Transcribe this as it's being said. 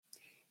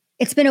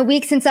It's been a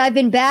week since I've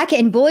been back,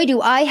 and boy,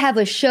 do I have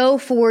a show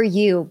for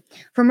you.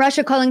 From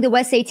Russia calling the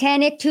West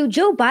satanic to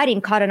Joe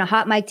Biden caught on a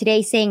hot mic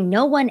today saying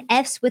no one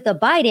F's with a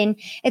Biden.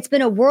 It's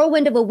been a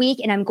whirlwind of a week,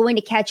 and I'm going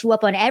to catch you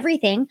up on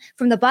everything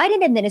from the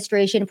Biden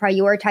administration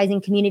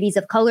prioritizing communities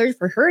of color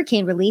for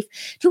hurricane relief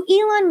to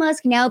Elon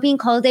Musk now being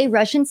called a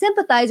Russian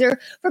sympathizer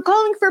for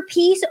calling for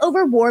peace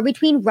over war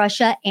between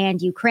Russia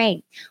and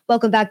Ukraine.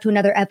 Welcome back to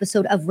another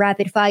episode of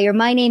Rapid Fire.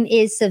 My name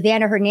is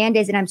Savannah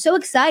Hernandez, and I'm so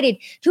excited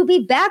to be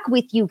back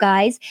with you guys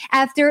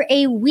after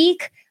a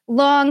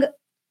week-long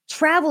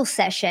travel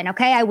session.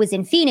 Okay, I was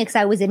in Phoenix,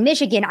 I was in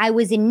Michigan, I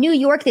was in New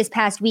York this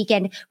past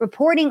weekend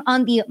reporting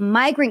on the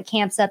migrant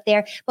camps up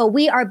there, but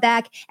we are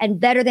back and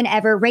better than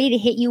ever, ready to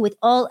hit you with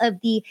all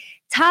of the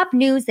top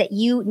news that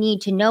you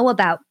need to know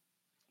about.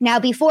 Now,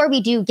 before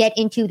we do get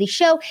into the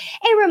show,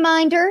 a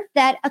reminder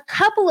that a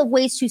couple of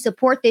ways to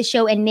support this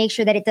show and make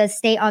sure that it does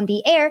stay on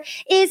the air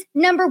is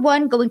number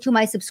one, going to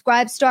my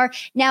Subscribestar.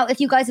 Now, if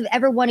you guys have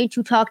ever wanted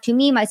to talk to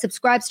me, my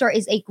Subscribestar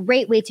is a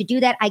great way to do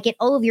that. I get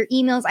all of your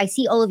emails, I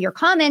see all of your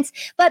comments,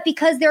 but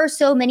because there are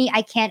so many,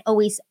 I can't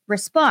always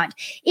respond.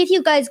 If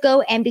you guys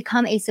go and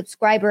become a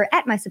subscriber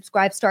at my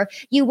Subscribestar,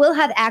 you will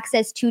have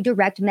access to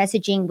direct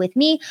messaging with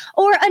me.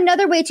 Or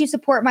another way to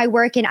support my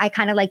work, and I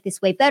kind of like this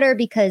way better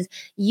because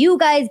you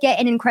guys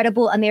get an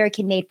incredible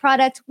American-made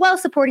product while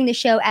supporting the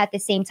show at the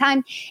same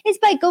time, is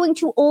by going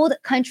to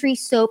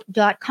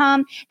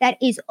oldcountrysoap.com. That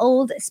is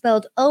old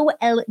spelled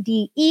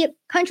O-L-D-E,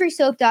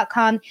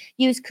 countrysoap.com.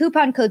 Use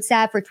coupon code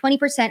SAV for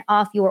 20%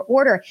 off your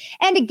order.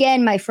 And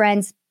again, my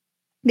friends,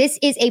 this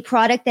is a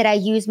product that I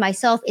use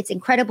myself. It's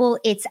incredible.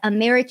 It's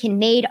American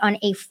made on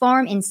a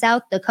farm in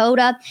South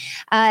Dakota.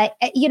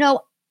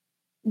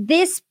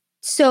 This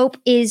soap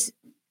is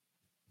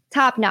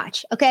top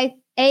notch. Okay.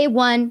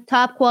 A1,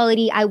 top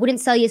quality. I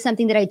wouldn't sell you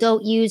something that I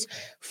don't use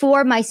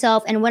for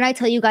myself. And when I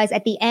tell you guys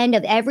at the end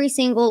of every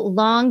single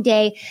long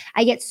day,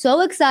 I get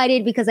so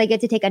excited because I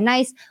get to take a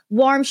nice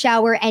warm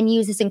shower and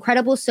use this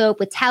incredible soap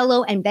with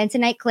tallow and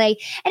bentonite clay.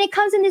 And it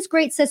comes in this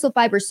great sisal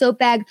fiber soap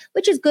bag,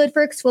 which is good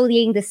for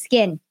exfoliating the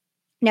skin.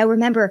 Now,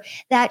 remember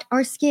that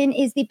our skin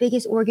is the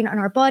biggest organ on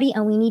our body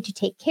and we need to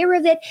take care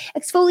of it.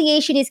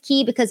 Exfoliation is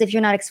key because if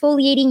you're not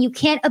exfoliating, you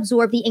can't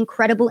absorb the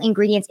incredible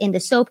ingredients in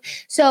the soap.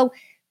 So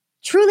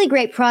truly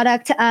great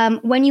product.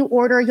 When you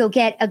order, you'll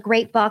get a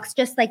great box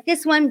just like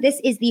this one. This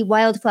is the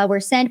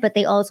wildflower scent, but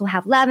they also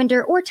have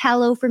lavender or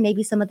tallow for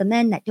maybe some of the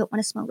men that don't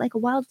want to smell like a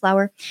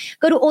wildflower.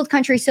 Go to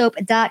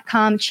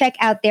oldcountrysoap.com. Check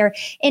out their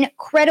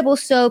incredible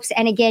soaps.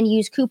 And again,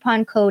 use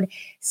coupon code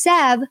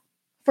SAV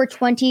for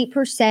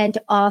 20%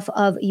 off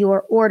of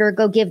your order.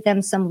 Go give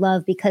them some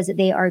love because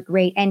they are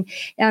great. And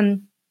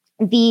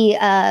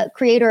the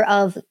creator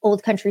of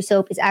Old Country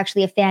Soap is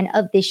actually a fan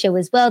of this show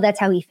as well. That's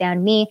how he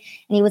found me.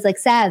 And he was like,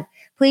 Sav,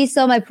 please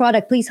sell my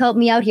product. Please help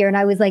me out here. And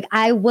I was like,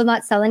 I will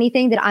not sell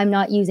anything that I'm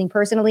not using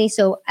personally.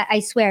 So I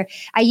swear,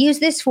 I used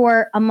this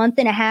for a month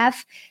and a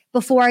half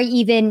before I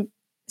even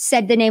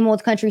said the name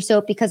Old Country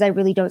Soap because I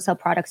really don't sell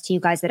products to you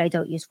guys that I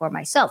don't use for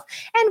myself.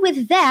 And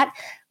with that,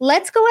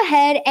 let's go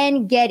ahead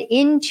and get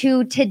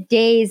into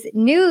today's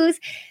news,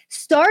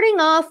 starting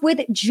off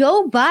with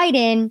Joe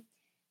Biden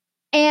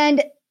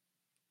and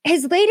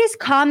his latest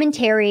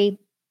commentary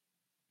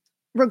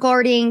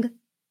regarding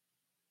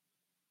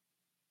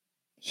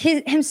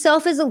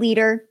himself as a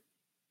leader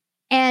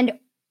and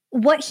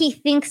what he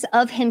thinks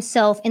of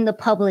himself in the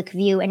public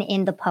view and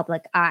in the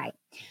public eye.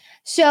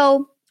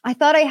 So I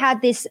thought I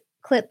had this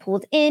clip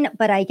pulled in,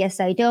 but I guess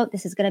I don't.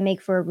 This is going to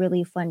make for a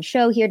really fun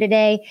show here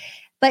today.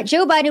 But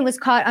Joe Biden was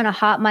caught on a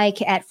hot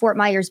mic at Fort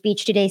Myers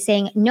Beach today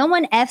saying no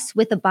one F's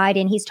with the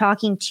Biden. He's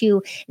talking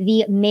to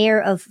the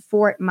mayor of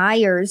Fort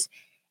Myers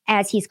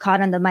as he's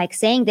caught on the mic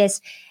saying this.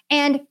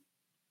 And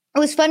it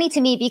was funny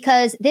to me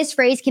because this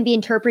phrase can be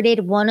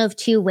interpreted one of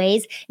two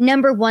ways.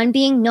 Number one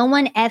being no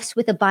one F's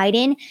with a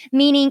Biden,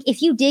 meaning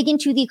if you dig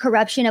into the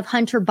corruption of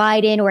Hunter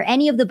Biden or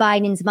any of the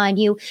Bidens, mind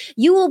you,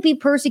 you will be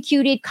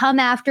persecuted, come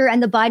after,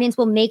 and the Bidens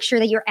will make sure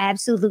that you're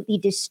absolutely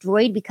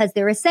destroyed because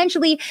they're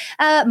essentially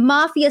a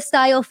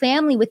mafia-style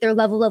family with their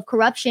level of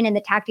corruption and the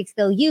tactics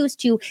they'll use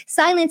to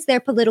silence their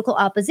political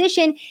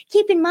opposition.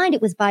 Keep in mind,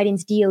 it was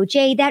Biden's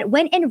DOJ that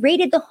went and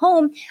raided the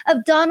home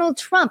of Donald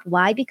Trump.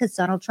 Why? Because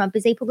Donald Trump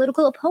is a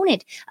political opponent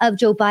of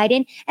Joe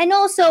Biden. And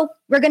also,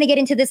 we're going to get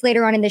into this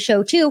later on in the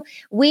show too.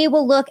 We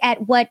will look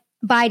at what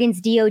Biden's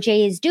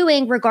DOJ is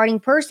doing regarding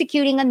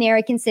persecuting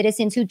American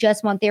citizens who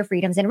just want their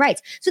freedoms and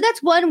rights. So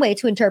that's one way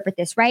to interpret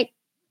this, right?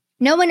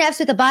 No one F's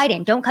with a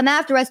Biden. Don't come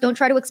after us. Don't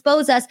try to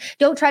expose us.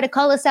 Don't try to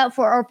call us out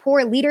for our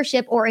poor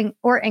leadership or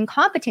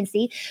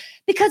incompetency,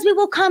 because we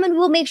will come and we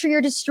will make sure you're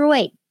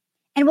destroyed.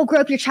 And we'll grow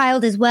up your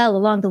child as well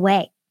along the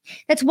way.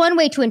 That's one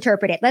way to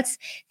interpret it. Let's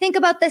think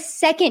about the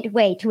second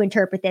way to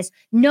interpret this.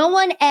 No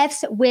one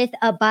F's with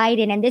a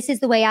Biden. And this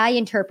is the way I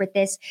interpret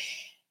this.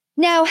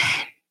 Now,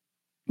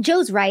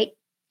 Joe's right.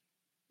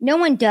 No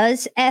one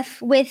does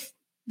F with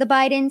the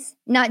Bidens,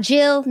 not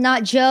Jill,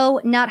 not Joe,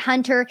 not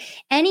Hunter,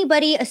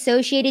 anybody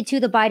associated to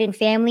the Biden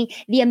family.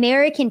 The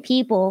American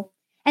people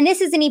And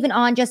this isn't even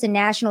on just a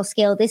national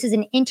scale. This is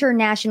an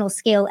international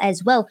scale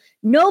as well.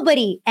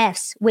 Nobody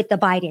F's with the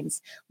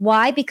Bidens.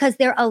 Why? Because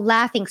they're a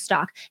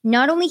laughingstock,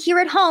 not only here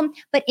at home,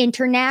 but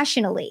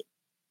internationally.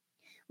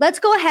 Let's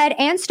go ahead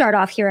and start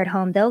off here at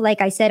home, though.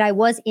 Like I said, I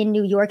was in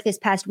New York this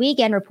past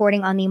weekend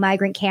reporting on the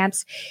migrant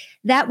camps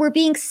that were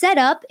being set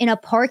up in a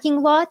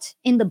parking lot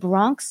in the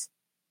Bronx,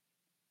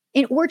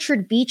 in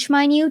Orchard Beach,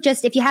 mind you.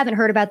 Just if you haven't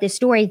heard about this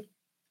story,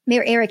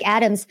 Mayor Eric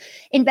Adams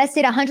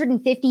invested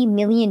 $150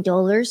 million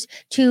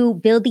to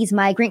build these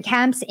migrant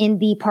camps in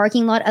the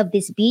parking lot of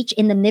this beach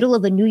in the middle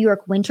of a New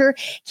York winter.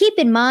 Keep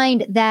in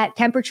mind that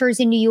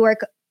temperatures in New York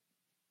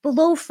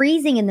below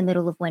freezing in the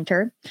middle of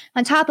winter.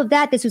 On top of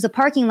that, this was a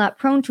parking lot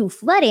prone to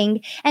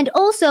flooding. And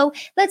also,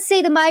 let's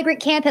say the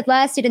migrant camp had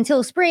lasted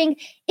until spring.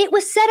 It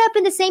was set up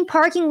in the same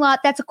parking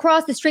lot that's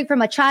across the street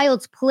from a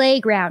child's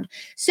playground.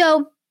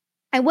 So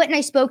I went and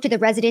I spoke to the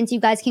residents. You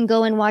guys can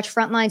go and watch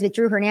Frontlines with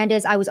Drew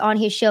Hernandez. I was on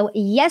his show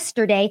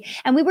yesterday,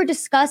 and we were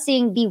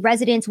discussing the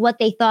residents, what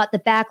they thought, the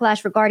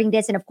backlash regarding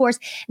this. And of course,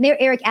 Mayor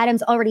Eric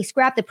Adams already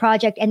scrapped the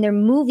project, and they're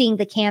moving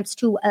the camps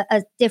to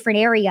a different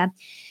area.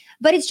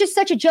 But it's just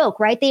such a joke,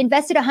 right? They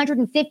invested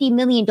 $150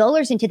 million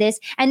into this.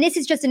 And this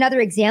is just another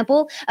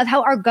example of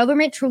how our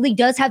government truly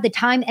does have the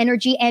time,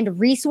 energy, and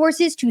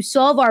resources to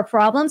solve our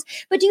problems.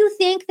 But do you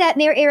think that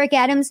Mayor Eric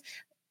Adams,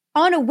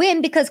 on a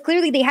whim, because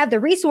clearly they have the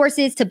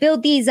resources to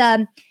build these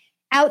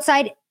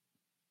outside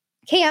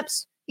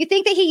camps, you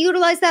think that he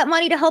utilized that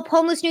money to help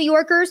homeless New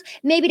Yorkers,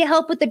 maybe to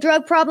help with the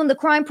drug problem, the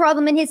crime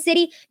problem in his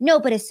city? No,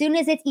 but as soon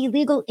as it's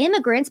illegal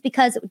immigrants,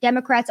 because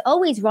Democrats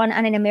always run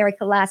on an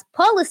America Last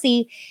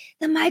policy,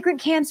 the migrant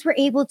camps were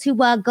able to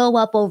go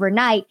up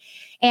overnight.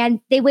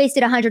 And they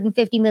wasted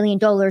 $150 million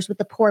with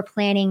the poor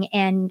planning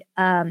and,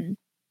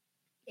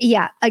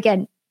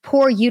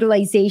 poor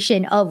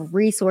utilization of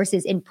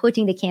resources in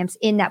putting the camps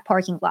in that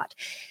parking lot.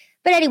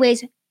 But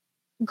anyways,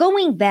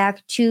 going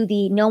back to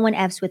the no one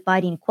F's with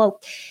Biden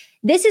quote,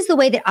 this is the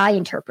way that I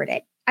interpret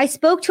it. I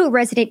spoke to a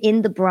resident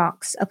in the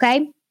Bronx,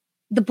 okay?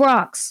 The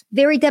Bronx,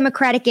 very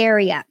Democratic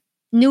area.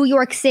 New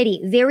York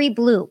City, very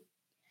blue.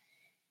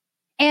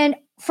 And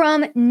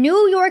from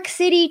New York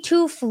City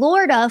to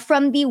Florida,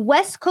 from the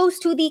West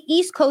Coast to the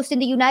East Coast in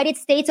the United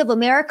States of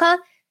America,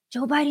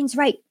 Joe Biden's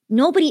right.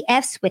 Nobody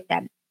F's with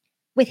them,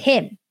 with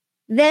him.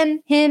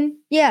 Them, him,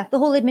 yeah, the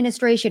whole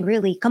administration,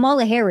 really.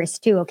 Kamala Harris,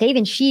 too, okay?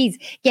 Even she's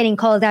getting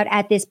called out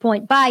at this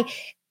point by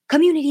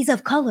communities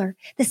of color,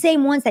 the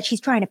same ones that she's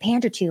trying to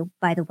pander to,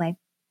 by the way.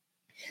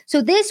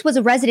 So this was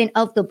a resident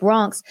of the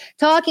Bronx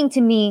talking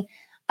to me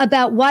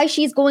about why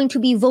she's going to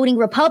be voting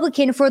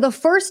Republican for the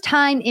first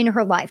time in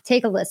her life.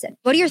 Take a listen.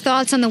 What are your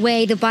thoughts on the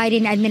way the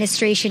Biden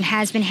administration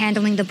has been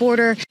handling the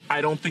border?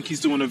 I don't think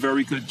he's doing a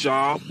very good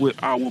job with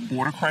our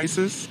border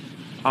crisis.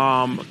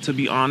 To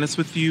be honest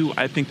with you,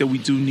 I think that we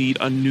do need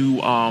a new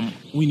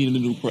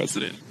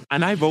president.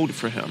 And I voted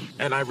for him,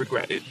 and I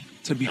regret it.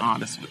 To be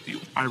honest with you,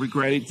 I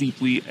regret it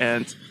deeply,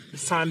 and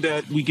it's time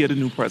that we get a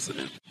new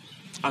president.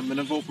 I'm going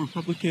to vote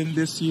Republican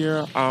this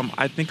year.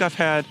 I think I've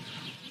had,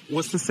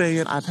 what's the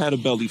saying? I've had a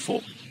belly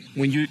full.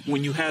 When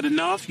you had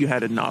enough, you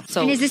had enough.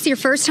 So, and is this your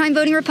first time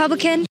voting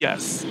Republican?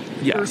 Yes.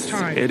 First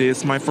time. It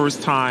is my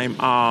first time.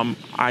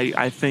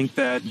 I think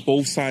that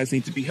both sides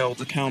need to be held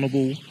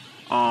accountable.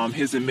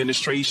 His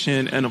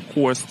administration and, of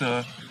course,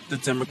 the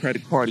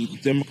Democratic Party.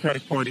 The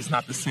Democratic Party is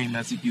not the same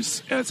as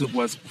it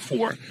was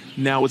before.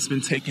 Now it's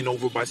been taken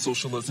over by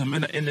socialism,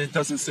 and it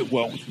doesn't sit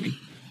well with me.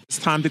 It's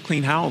time to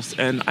clean house,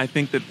 and I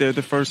think that they're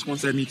the first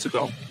ones that need to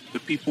go. The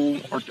people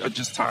are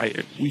just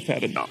tired. We've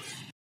had enough.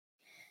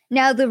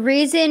 Now, the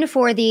reason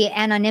for the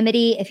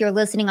anonymity, if you're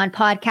listening on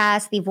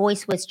podcast, the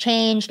voice was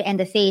changed and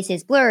the face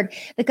is blurred,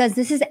 because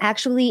this is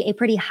actually a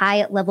pretty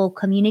high-level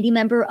community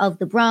member of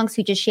the Bronx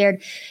who just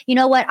shared, you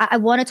know what, I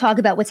want to talk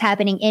about what's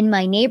happening in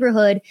my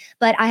neighborhood,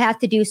 but I have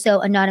to do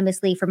so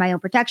anonymously for my own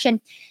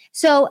protection.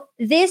 So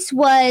this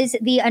was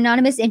the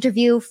anonymous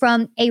interview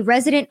from a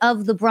resident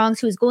of the Bronx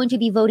who is going to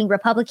be voting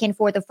Republican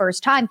for the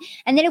first time.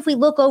 And then if we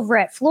look over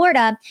at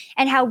Florida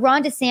and how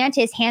Ron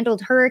DeSantis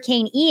handled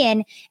Hurricane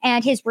Ian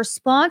and his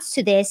response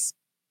to this.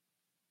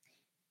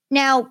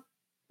 Now,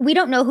 we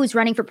don't know who's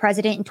running for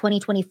president in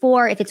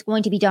 2024, if it's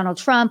going to be Donald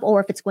Trump or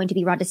if it's going to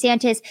be Ron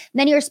DeSantis.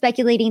 Many are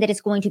speculating that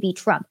it's going to be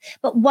Trump.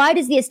 But why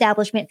does the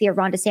establishment fear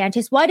Ron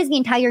DeSantis? Why does the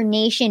entire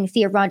nation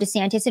fear Ron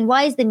DeSantis? And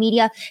why is the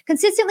media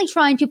consistently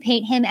trying to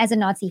paint him as a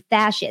Nazi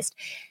fascist?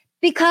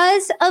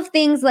 Because of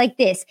things like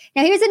this.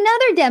 Now, here's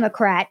another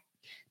Democrat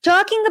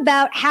talking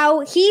about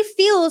how he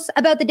feels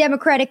about the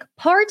Democratic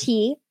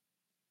Party,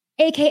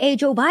 aka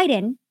Joe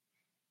Biden.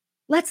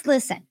 Let's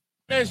listen.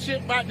 That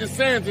shit about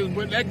DeSantis,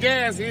 but that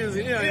gas is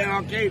here in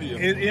Arcadia.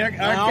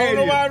 I don't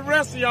know about the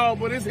rest of y'all,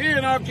 but it's here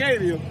in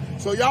Arcadia.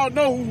 So y'all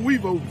know who we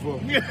vote for.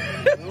 I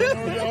don't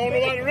know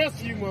about the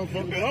rest of you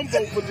motherfuckers, but I'm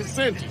voting for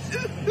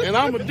DeSantis. And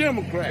I'm a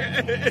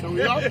Democrat. So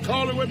y'all can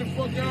call it what the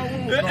fuck y'all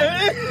want to call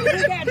it.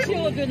 We got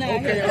children out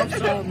here. Okay, I'm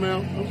sorry,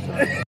 ma'am. I'm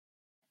sorry.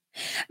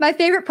 My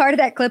favorite part of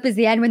that clip is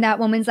the end when that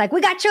woman's like, we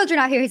got children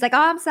out here. He's like,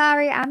 oh, I'm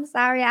sorry.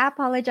 I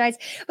apologize.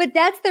 But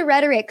that's the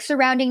rhetoric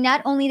surrounding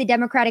not only the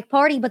Democratic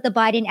Party, but the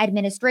Biden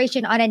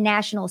administration on a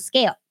national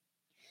scale.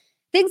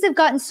 Things have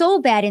gotten so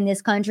bad in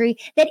this country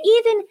that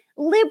even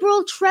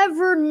liberal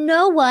Trevor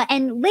Noah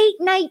and late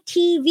night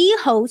TV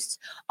hosts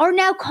are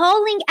now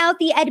calling out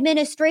the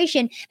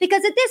administration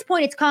because at this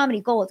point it's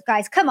comedy gold,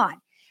 guys. Come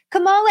on.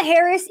 Kamala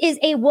Harris is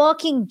a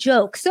walking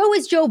joke. So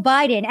is Joe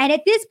Biden. And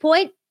at this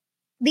point,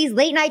 these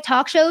late night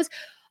talk shows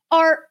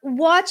are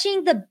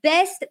watching the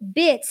best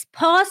bits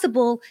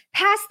possible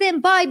pass them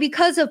by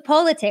because of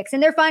politics.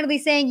 And they're finally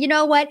saying, you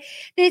know what?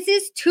 This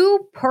is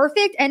too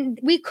perfect and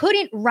we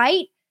couldn't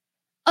write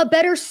a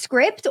better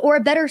script or a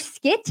better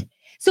skit.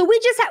 So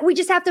we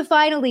just have to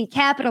finally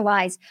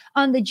capitalize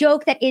on the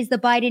joke that is the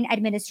Biden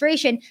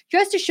administration,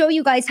 just to show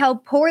you guys how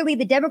poorly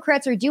the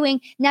Democrats are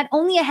doing, not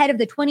only ahead of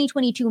the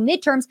 2022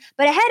 midterms,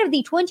 but ahead of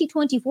the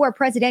 2024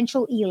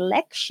 presidential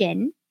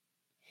election.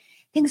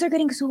 Things are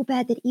getting so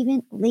bad that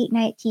even late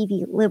night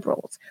TV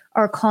liberals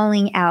are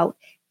calling out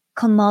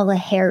Kamala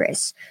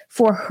Harris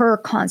for her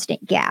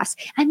constant gas.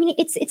 I mean,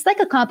 it's like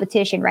a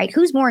competition, right?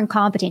 Who's more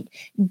incompetent?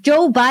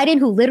 Joe Biden,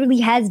 who literally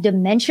has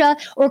dementia,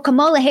 or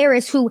Kamala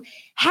Harris, who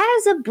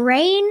has a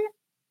brain?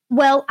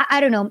 Well, I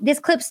don't know.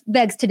 This clip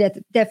begs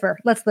to differ.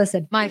 Let's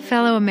listen. My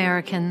fellow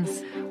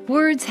Americans,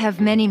 words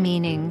have many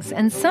meanings,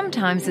 and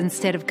sometimes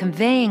instead of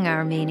conveying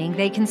our meaning,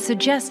 they can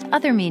suggest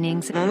other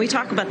meanings. When we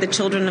talk about the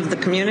children of the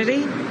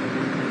community,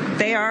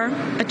 they are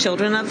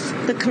children of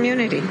the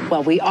community.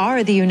 Well, we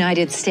are the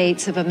United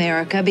States of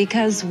America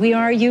because we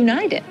are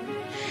united.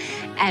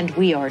 And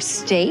we are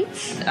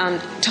states.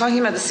 Talking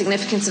about the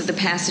significance of the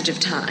passage of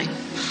time,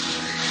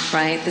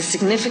 right? The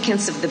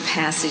significance of the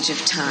passage of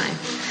time.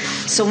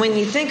 So when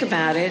you think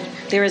about it,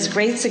 there is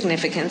great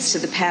significance to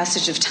the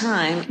passage of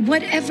time.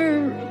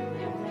 Whatever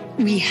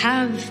we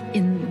have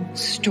in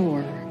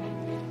store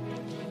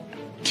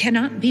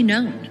cannot be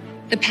known.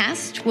 The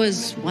past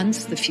was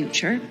once the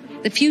future.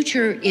 The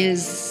future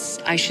is,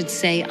 I should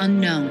say,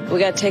 unknown. We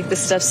got to take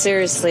this stuff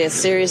seriously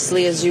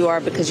as you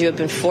are, because you have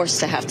been forced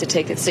to have to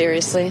take it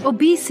seriously.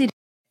 Obesity.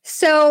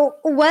 So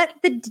what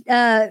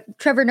the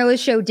Trevor Noah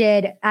show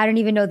did, I don't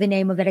even know the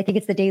name of it. I think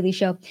it's The Daily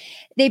Show.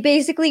 They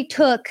basically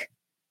took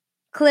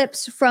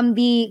clips from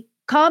the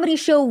comedy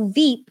show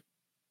Veep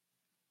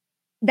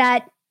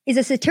that is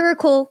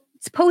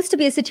supposed to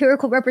be a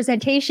satirical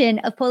representation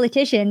of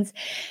politicians.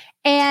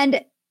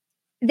 And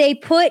they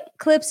put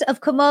clips of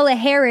Kamala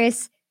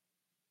Harris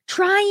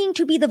trying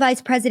to be the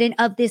vice president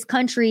of this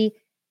country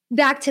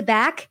back to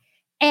back.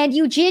 And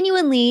you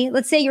genuinely,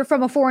 let's say you're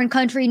from a foreign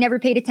country, never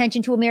paid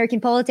attention to American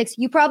politics,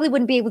 you probably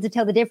wouldn't be able to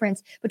tell the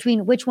difference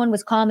between which one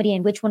was comedy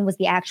and which one was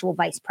the actual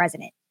vice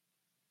president.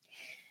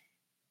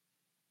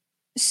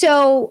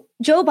 So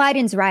Joe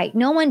Biden's right.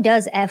 No one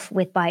does F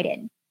with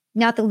Biden.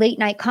 Not the late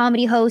night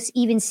comedy hosts,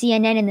 even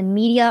CNN and the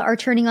media are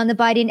turning on the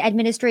Biden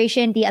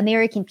administration. The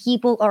American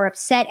people are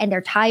upset and they're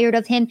tired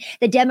of him.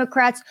 The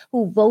Democrats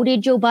who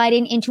voted Joe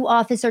Biden into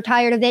office are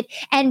tired of it.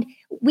 And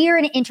we're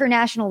an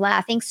international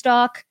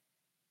laughingstock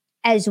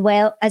as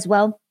well.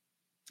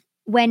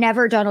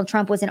 Whenever Donald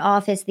Trump was in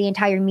office, the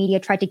entire media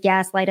tried to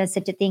gaslight us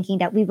into thinking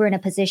that we were in a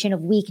position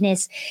of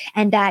weakness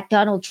and that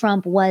Donald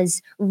Trump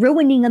was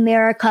ruining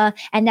America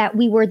and that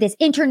we were this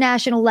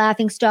international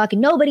laughingstock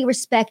and nobody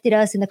respected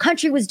us and the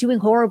country was doing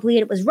horribly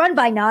and it was run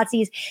by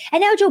Nazis.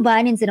 And now Joe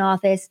Biden's in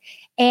office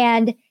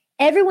and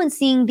everyone's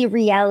seeing the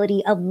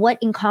reality of what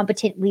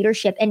incompetent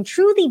leadership and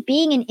truly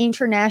being an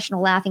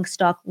international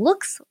laughingstock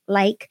looks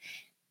like.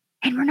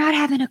 And we're not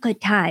having a good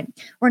time.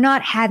 We're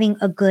not having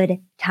a good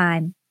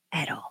time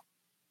at all.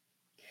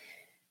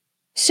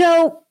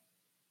 So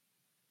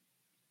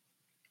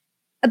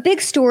a big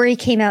story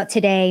came out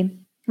today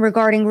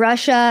regarding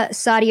Russia,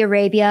 Saudi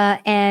Arabia,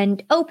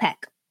 and OPEC,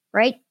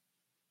 right?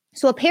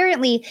 So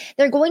apparently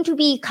they're going to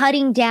be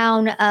cutting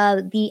down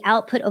the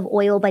output of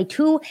oil by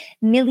 2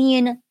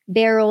 million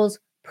barrels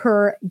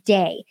per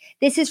day.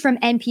 This is from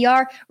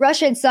NPR.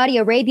 Russia and Saudi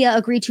Arabia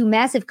agreed to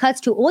massive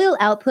cuts to oil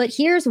output.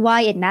 Here's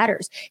why it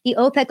matters. The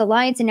OPEC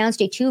alliance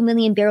announced a 2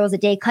 million barrels a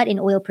day cut in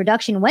oil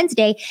production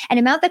Wednesday, an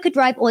amount that could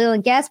drive oil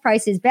and gas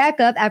prices back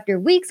up after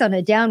weeks on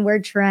a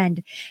downward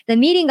trend. The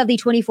meeting of the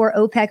 24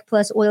 OPEC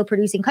plus oil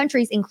producing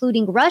countries,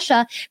 including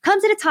Russia,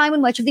 comes at a time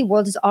when much of the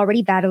world is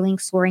already battling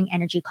soaring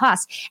energy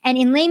costs. And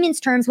in layman's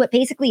terms, what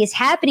basically is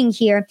happening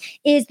here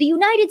is the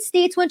United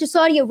States went to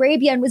Saudi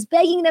Arabia and was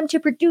begging them to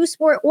produce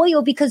more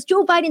oil because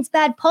Joe Biden's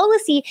bad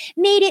policy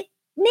made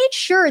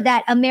sure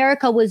that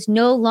America was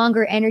no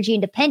longer energy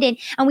independent.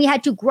 And we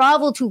had to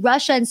grovel to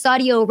Russia and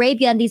Saudi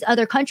Arabia and these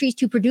other countries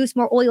to produce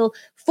more oil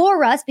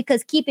for us,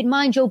 because keep in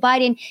mind, Joe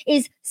Biden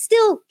is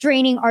still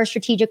draining our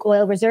strategic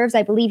oil reserves.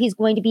 I believe he's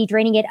going to be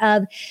draining it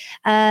of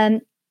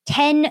 10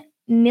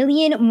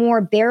 million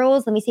more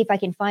barrels. Let me see if I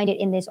can find it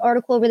in this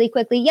article really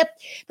quickly. Yep.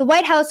 The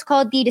White House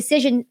called the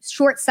decision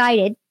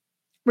short-sighted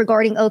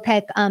regarding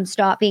OPEC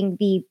stopping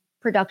the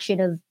production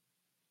of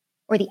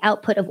or the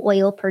output of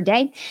oil per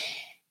day.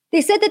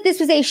 They said that this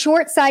was a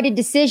short-sighted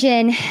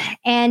decision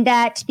and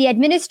that the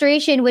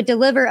administration would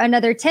deliver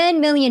another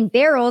 10 million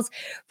barrels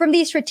from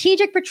the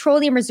Strategic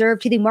Petroleum Reserve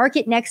to the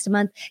market next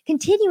month,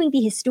 continuing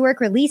the historic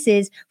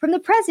releases from the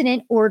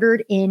president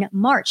ordered in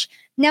March.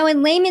 Now,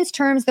 in layman's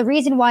terms, the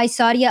reason why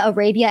Saudi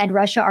Arabia and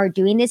Russia are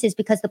doing this is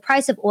because the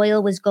price of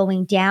oil was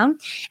going down.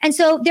 And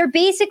so they're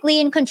basically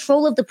in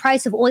control of the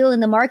price of oil in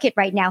the market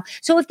right now.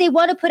 So if they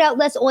want to put out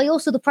less oil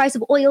so the price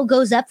of oil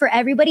goes up for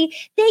everybody,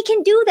 they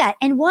can do that.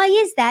 And why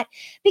is that?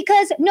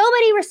 Because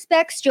nobody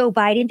respects Joe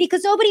Biden,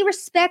 because nobody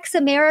respects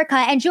America.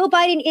 And Joe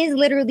Biden is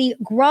literally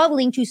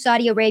groveling to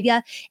Saudi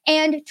Arabia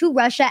and to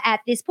Russia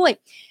at this point.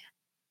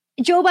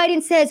 Joe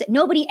Biden says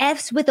nobody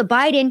F's with a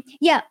Biden.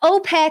 Yeah,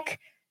 OPEC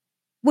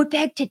would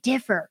beg to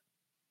differ.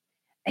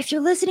 If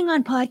you're listening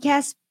on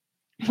podcasts,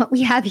 what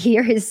we have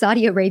here is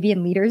Saudi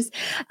Arabian leaders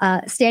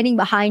standing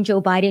behind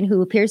Joe Biden,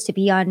 who appears to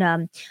be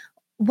on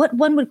what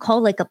one would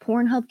call like a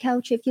Pornhub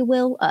couch, if you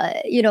will.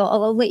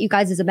 I'll let you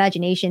guys'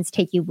 imaginations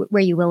take you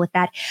where you will with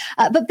that.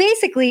 But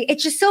basically,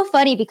 it's just so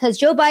funny because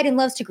Joe Biden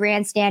loves to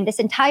grandstand. This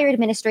entire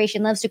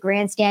administration loves to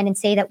grandstand and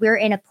say that we're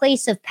in a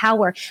place of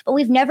power, but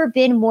we've never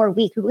been more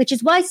weak, which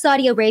is why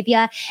Saudi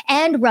Arabia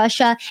and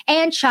Russia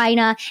and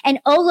China and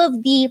all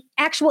of the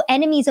actual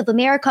enemies of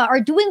America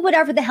are doing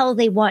whatever the hell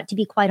they want, to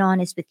be quite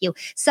honest with you.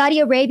 Saudi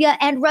Arabia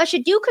and Russia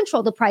do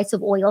control the price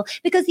of oil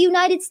because the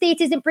United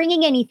States isn't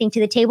bringing anything to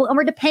the table and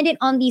we're dependent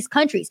on these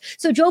countries.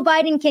 So Joe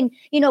Biden can,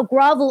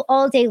 grovel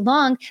all day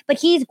long, but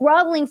he's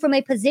groveling from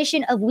a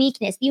position of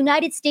weakness. The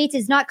United States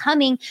is not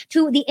coming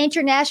to the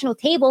international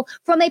table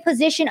from a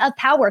position of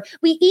power.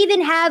 We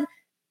even have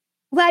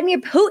Vladimir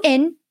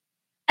Putin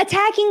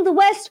attacking the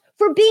West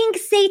for being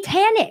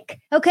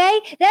satanic, okay?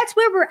 That's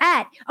where we're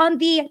at on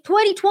the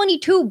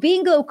 2022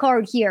 bingo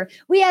card here.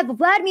 We have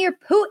Vladimir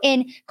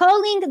Putin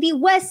calling the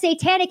West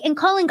satanic and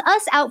calling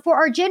us out for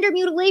our gender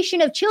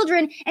mutilation of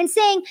children and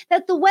saying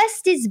that the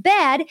West is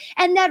bad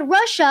and that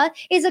Russia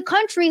is a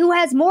country who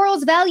has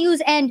morals,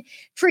 values, and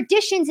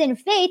traditions and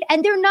faith,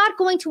 and they're not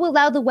going to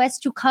allow the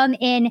West to come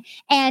in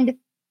and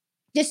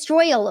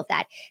destroy all of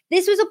that.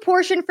 This was a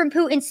portion from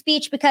Putin's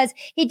speech because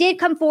he did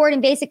come forward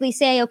and basically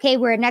say, okay,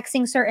 we're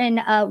annexing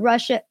certain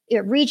Russia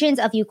regions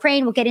of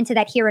Ukraine. We'll get into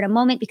that here in a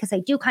moment because I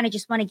do kind of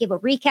just want to give a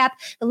recap.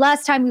 The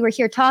last time we were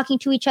here talking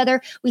to each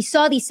other, we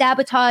saw the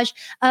sabotage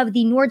of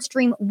the Nord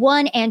Stream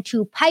 1 and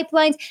 2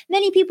 pipelines.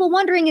 Many people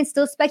wondering and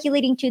still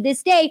speculating to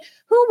this day,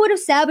 who would have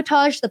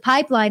sabotaged the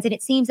pipelines? And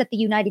it seems that the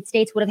United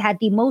States would have had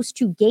the most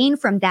to gain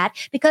from that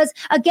because,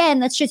 again,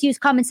 let's just use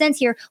common sense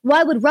here.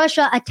 Why would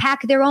Russia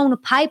attack their own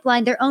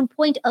pipeline, their own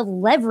point of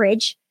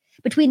leverage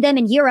between them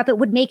and Europe? It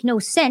would make no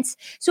sense.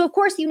 So, of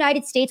course, the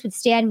United States would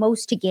stand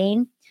most to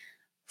gain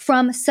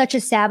from such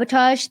a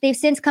sabotage. They've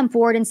since come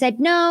forward and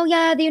said, no,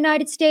 the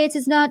United States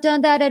has not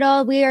done that at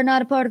all. We are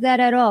not a part of that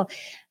at all.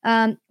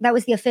 That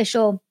was the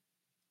official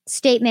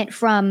statement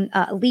from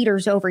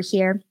leaders over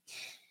here.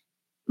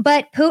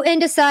 But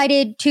Putin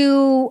decided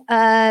to,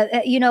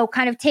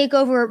 kind of take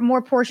over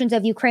more portions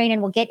of Ukraine,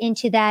 and we'll get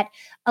into that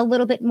a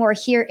little bit more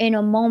here in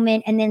a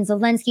moment. And then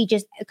Zelensky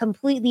just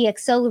completely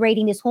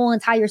accelerating this whole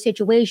entire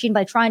situation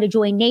by trying to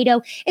join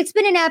NATO. It's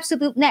been an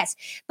absolute mess.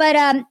 But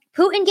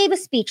Putin gave a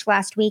speech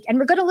last week, and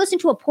we're going to listen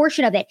to a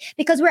portion of it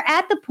because we're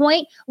at the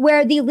point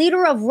where the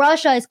leader of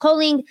Russia is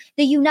calling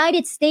the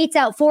United States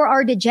out for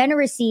our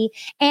degeneracy.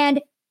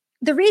 And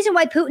the reason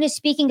why Putin is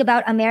speaking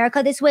about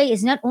America this way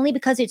is not only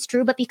because it's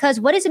true, but because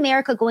what is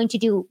America going to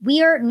do?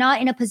 We are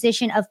not in a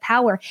position of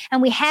power,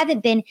 and we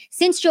haven't been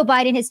since Joe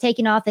Biden has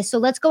taken office. So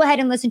let's go ahead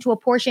and listen to a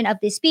portion of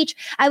this speech.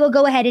 I will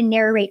go ahead and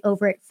narrate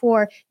over it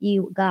for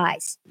you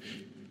guys.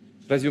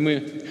 Разве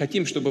мы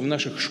хотим, чтобы в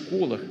наших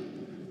школах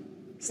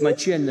с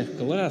начальных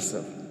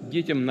классов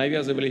детям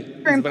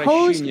навязывали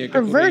извращения,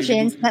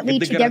 perversions that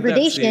lead to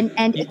degradation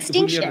and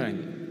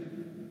extinction?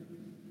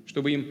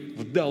 That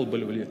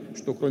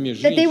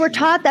they were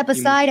taught that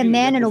beside a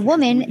man and a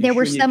woman, there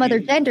were some other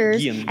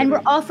genders and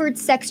were offered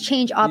sex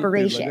change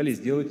operations.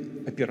 Do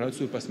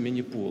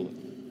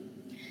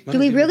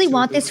we really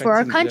want this for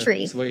our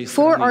country,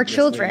 for our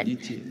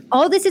children?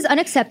 All this is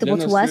unacceptable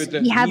to us.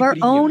 We have our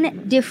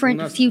own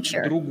different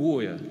future.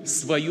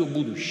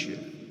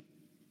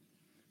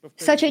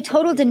 Such a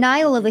total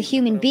denial of a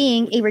human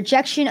being, a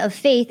rejection of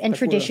faith and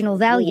traditional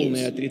values.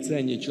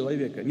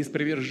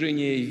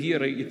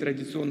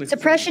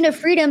 Suppression of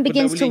freedom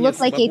begins to look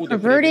like a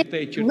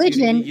perverted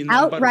religion,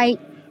 outright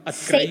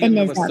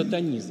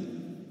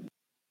Satanism.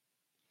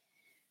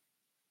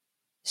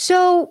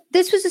 So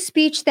this was a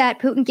speech that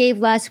Putin gave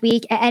last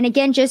week. And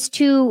again, just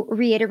to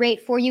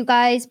reiterate for you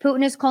guys,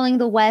 Putin is calling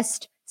the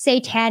West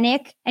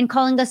satanic and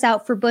calling us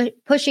out for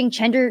pushing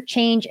gender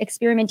change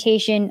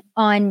experimentation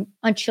on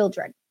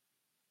children.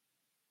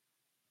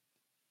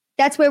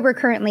 That's where we're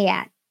currently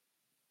at.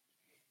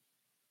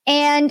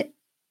 And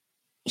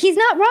he's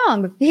not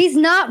wrong. He's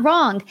not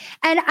wrong.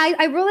 And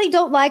I really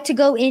don't like to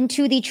go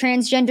into the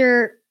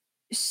transgender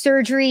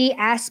surgery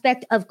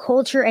aspect of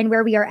culture and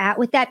where we are at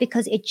with that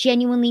because it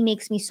genuinely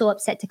makes me so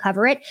upset to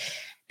cover it.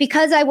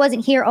 because I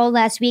wasn't here all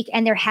last week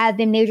and there have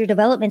been major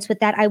developments with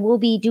that, I will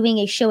be doing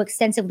a show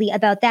extensively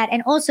about that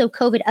and also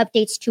COVID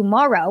updates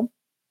tomorrow.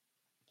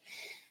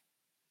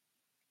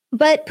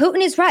 But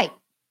Putin is right.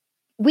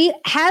 We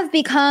have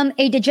become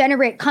a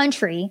degenerate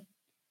country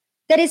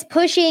that is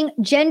pushing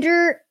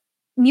gender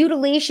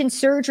mutilation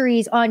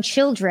surgeries on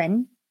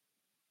children,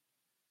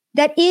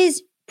 that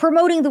is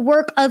promoting the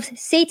work of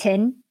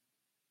Satan.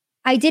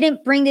 I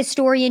didn't bring this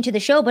story into the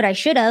show, but I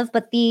should have.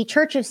 But the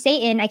Church of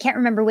Satan, I can't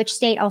remember which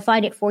state. I'll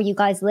find it for you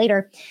guys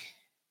later.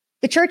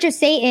 The Church of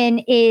Satan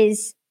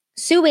is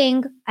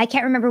suing, I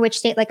can't remember which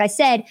state, like I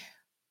said,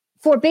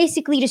 for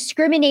basically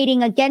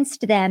discriminating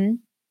against them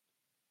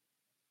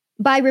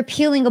by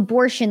repealing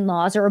abortion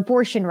laws or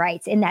abortion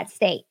rights in that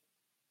state.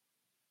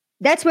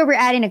 That's where we're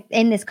at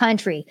in this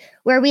country,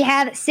 where we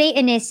have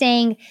Satanists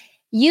saying,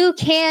 you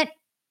can't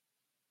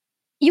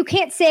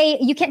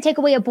take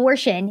away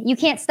abortion. You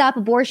can't stop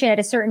abortion at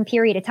a certain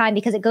period of time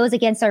because it goes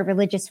against our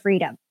religious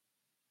freedom.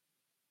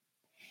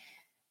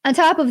 On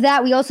top of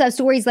that, we also have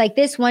stories like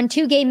this one.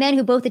 2 gay men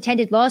who both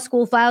attended law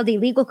school filed a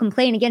legal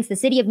complaint against the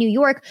city of New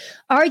York,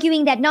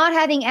 arguing that not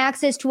having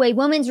access to a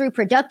woman's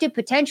reproductive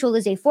potential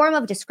is a form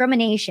of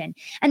discrimination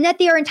and that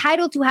they are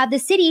entitled to have the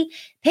city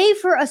pay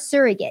for a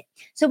surrogate.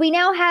 So we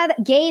now have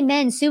gay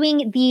men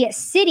suing the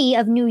city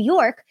of New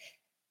York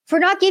for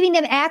not giving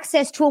them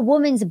access to a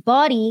woman's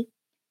body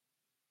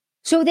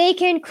so they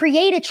can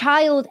create a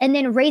child and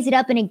then raise it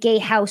up in a gay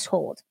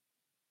household.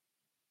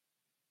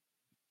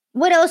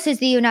 What else is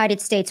the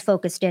United States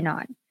focused in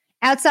on?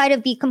 Outside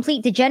of the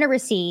complete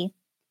degeneracy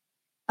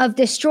of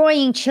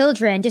destroying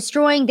children,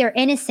 destroying their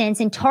innocence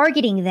and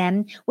targeting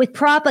them with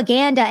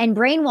propaganda and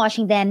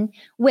brainwashing them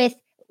with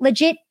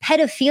legit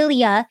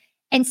pedophilia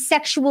and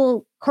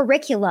sexual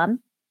curriculum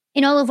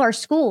in all of our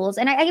schools.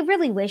 And I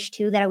really wish,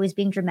 too, that I was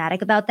being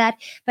dramatic about that.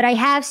 But I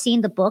have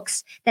seen the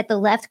books that the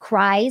left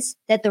cries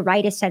that the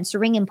right is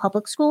censoring in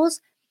public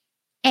schools.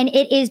 And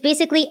it is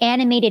basically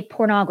animated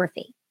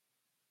pornography.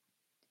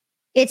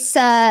 It's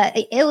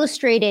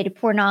illustrated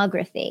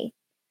pornography.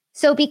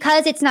 So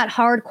because it's not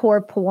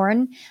hardcore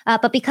porn,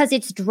 but because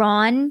it's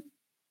drawn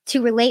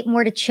to relate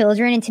more to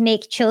children and to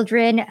make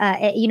children,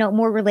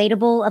 more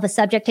relatable of a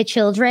subject to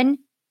children,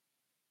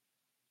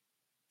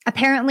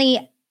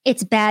 apparently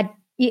it's bad,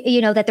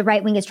 that the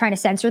right wing is trying to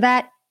censor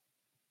that.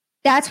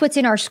 That's what's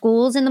in our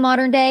schools in the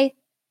modern day.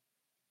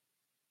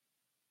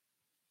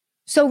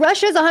 So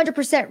Russia's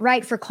 100%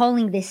 right for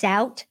calling this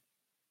out.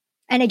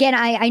 And again,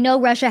 I know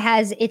Russia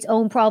has its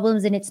own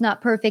problems and it's not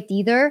perfect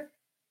either.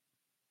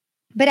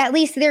 But at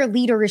least their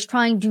leader is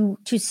trying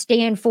to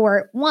stand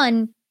for,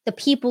 one, the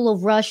people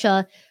of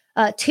Russia.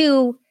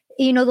 Two,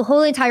 the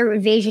whole entire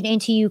invasion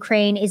into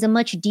Ukraine is a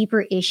much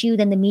deeper issue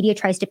than the media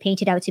tries to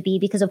paint it out to be.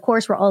 Because, of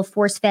course, we're all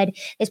force-fed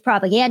this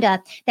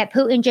propaganda that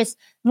Putin just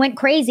went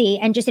crazy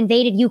and just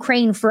invaded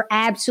Ukraine for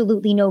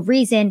absolutely no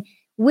reason,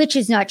 which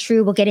is not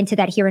true. We'll get into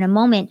that here in a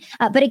moment.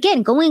 But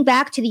again, going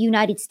back to the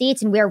United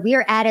States and where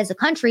we're at as a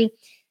country,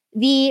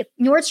 the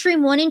Nord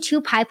Stream 1 and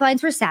 2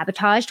 pipelines were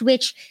sabotaged,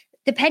 which,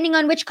 depending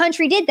on which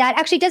country did that,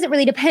 actually doesn't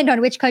really depend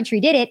on which country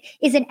did it,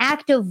 is an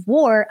act of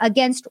war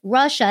against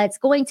Russia. It's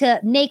going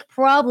to make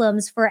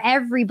problems for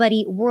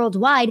everybody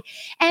worldwide.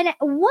 And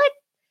what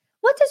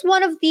does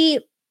one of the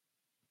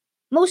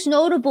most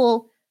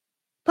notable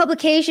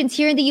publications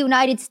here in the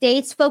United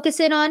States focus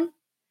in on?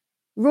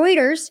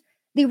 Reuters.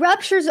 The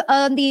ruptures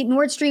on the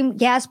Nord Stream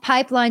gas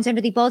pipelines under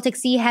the Baltic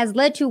Sea has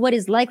led to what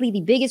is likely the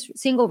biggest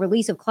single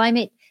release of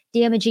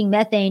climate-damaging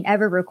methane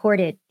ever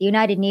recorded, the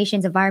United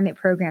Nations Environment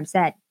Program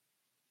said.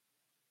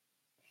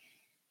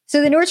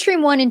 So the Nord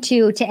Stream 1 and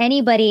 2, to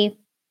anybody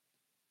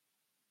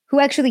who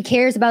actually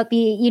cares about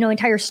the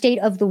entire state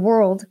of the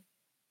world,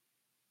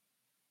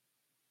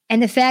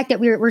 and the fact that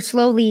we're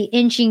slowly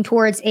inching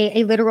towards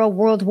a literal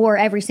world war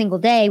every single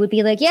day, would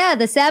be like, yeah,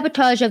 the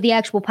sabotage of the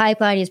actual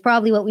pipeline is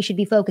probably what we should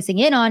be focusing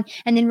in on.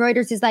 And then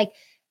Reuters is like,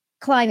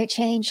 climate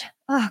change.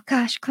 Oh,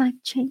 gosh,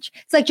 climate change.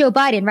 It's like Joe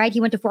Biden, right?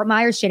 He went to Fort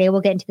Myers today.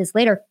 We'll get into this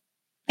later.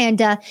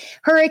 And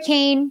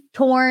hurricane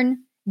torn,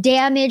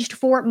 damaged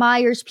Fort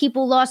Myers.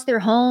 People lost their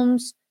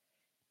homes.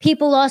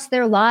 People lost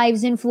their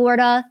lives in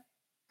Florida.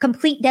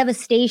 Complete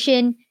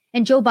devastation.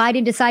 And Joe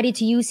Biden decided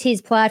to use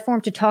his platform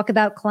to talk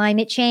about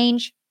climate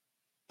change.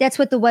 That's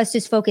what the West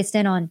is focused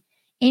in on.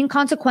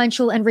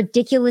 Inconsequential and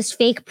ridiculous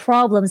fake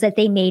problems that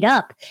they made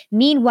up.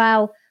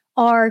 Meanwhile,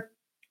 our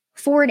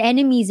foreign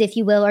enemies, if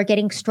you will, are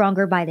getting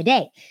stronger by the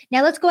day.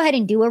 Now, let's go ahead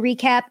and do a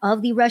recap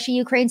of the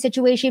Russia-Ukraine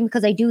situation,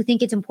 because I do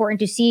think it's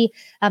important to see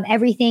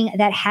everything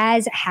that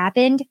has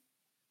happened.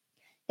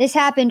 This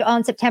happened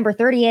on September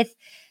 30th.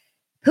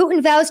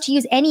 Putin vows to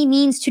use any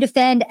means to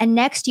defend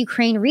annexed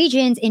Ukraine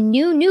regions in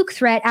new nuke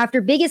threat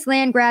after biggest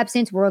land grab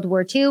since World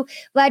War II.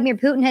 Vladimir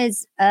Putin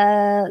has,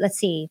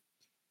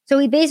 So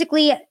he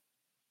basically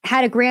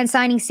had a grand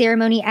signing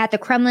ceremony at the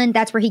Kremlin.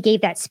 That's where he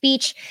gave that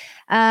speech.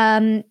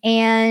 And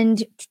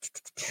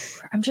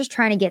I'm just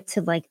trying to get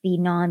to the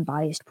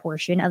non-biased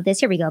portion of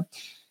this. Here we go.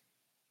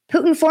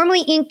 Putin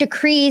formally inked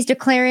decrees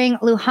declaring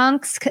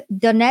Luhansk,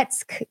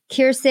 Donetsk,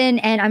 Kherson,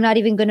 and I'm not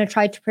even going to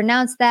try to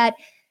pronounce that,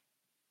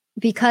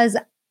 because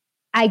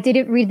I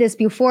didn't read this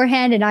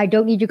beforehand, and I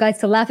don't need you guys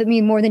to laugh at me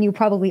more than you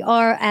probably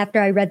are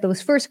after I read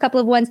those first couple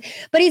of ones.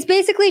 But he's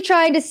basically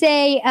trying to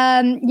say,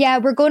 yeah,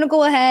 we're going to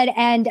go ahead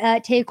and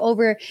take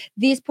over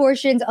these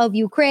portions of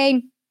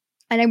Ukraine.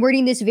 And I'm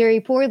wording this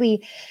very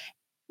poorly,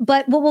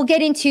 but we'll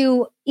get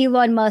into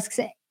Elon Musk's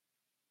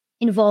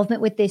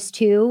involvement with this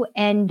too,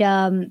 and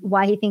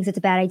why he thinks it's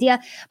a bad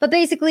idea. But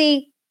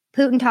basically,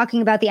 Putin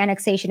talking about the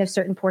annexation of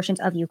certain portions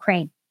of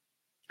Ukraine.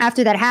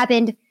 After that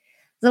happened,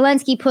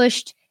 Zelensky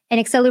pushed an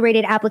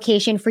accelerated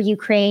application for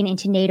Ukraine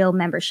into NATO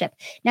membership.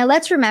 Now,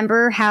 let's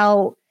remember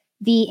how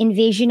the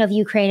invasion of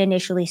Ukraine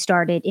initially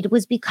started. It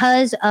was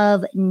because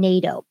of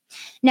NATO.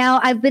 Now,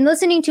 I've been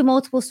listening to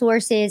multiple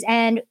sources,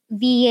 and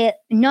the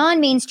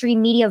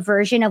non-mainstream media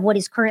version of what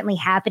is currently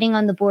happening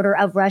on the border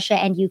of Russia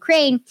and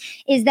Ukraine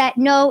is that,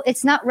 no,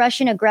 it's not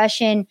Russian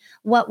aggression,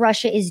 what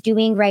Russia is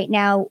doing right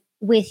now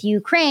with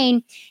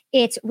Ukraine.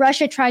 It's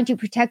Russia trying to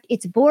protect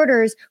its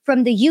borders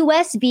from the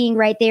U.S. being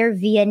right there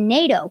via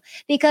NATO.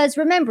 Because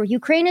remember,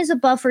 Ukraine is a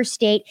buffer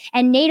state,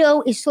 and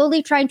NATO is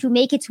slowly trying to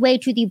make its way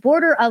to the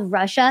border of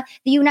Russia.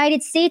 The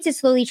United States is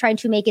slowly trying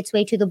to make its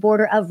way to the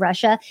border of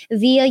Russia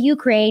via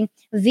Ukraine,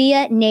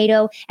 via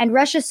NATO. And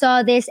Russia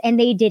saw this and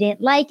they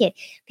didn't like it.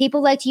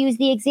 People like to use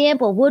the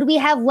example, would we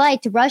have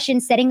liked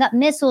Russians setting up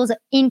missiles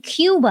in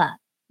Cuba?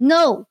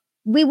 No.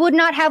 We would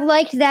not have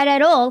liked that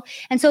at all.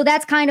 And so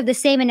that's kind of the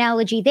same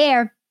analogy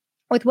there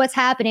with what's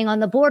happening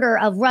on the border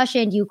of Russia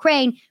and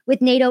Ukraine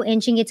with NATO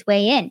inching its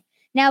way in.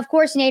 Now, of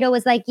course, NATO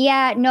is like,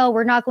 yeah, no,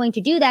 we're not going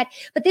to do that.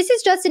 But this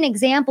is just an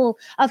example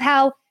of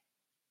how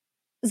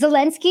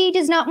Zelensky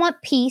does not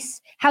want peace,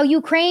 how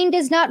Ukraine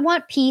does not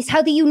want peace,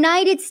 how the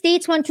United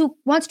States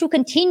wants to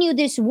continue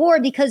this war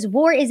because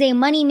war is a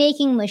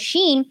money-making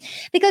machine.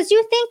 Because you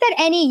think that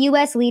any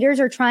U.S. leaders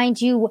are trying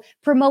to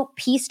promote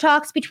peace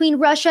talks between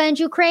Russia and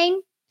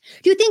Ukraine?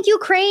 Do you think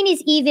Ukraine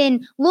is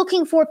even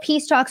looking for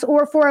peace talks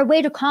or for a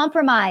way to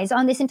compromise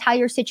on this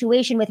entire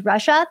situation with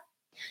Russia?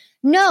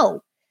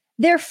 No.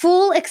 They're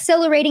full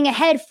accelerating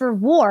ahead for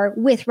war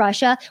with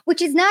Russia,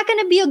 which is not going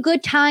to be a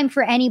good time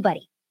for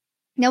anybody.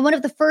 Now, one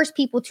of the first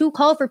people to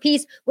call for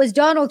peace was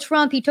Donald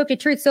Trump. He took to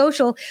Truth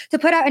Social to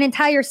put out an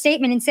entire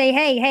statement and say,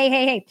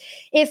 hey,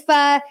 if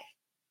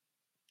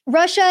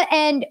Russia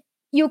and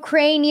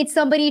Ukraine need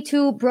somebody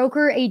to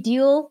broker a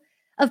deal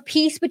of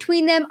peace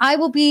between them, I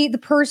will be the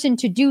person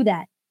to do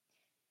that.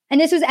 And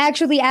this was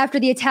actually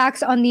after the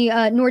attacks on the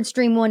Nord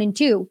Stream 1 and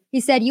 2. He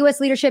said U.S.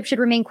 leadership should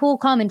remain cool,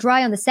 calm, and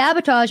dry on the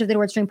sabotage of the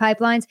Nord Stream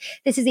pipelines.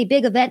 This is a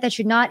big event that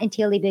should not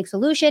entail a big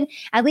solution,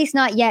 at least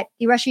not yet.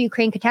 The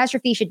Russia-Ukraine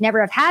catastrophe should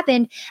never have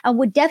happened and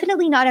would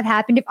definitely not have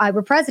happened if I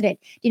were president.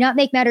 Do not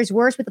make matters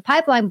worse with the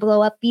pipeline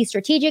blow-up. Be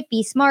strategic,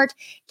 be smart,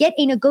 get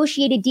a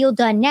negotiated deal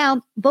done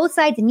now. Both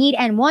sides need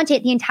and want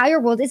it. The entire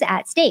world is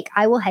at stake.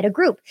 I will head a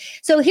group.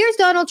 So here's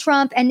Donald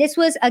Trump, and this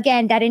was,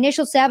 again, that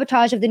initial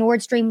sabotage of the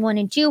Nord Stream 1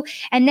 and 2,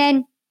 and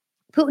then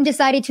Putin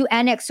decided to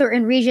annex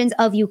certain regions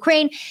of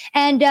Ukraine.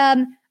 And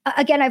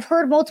again, I've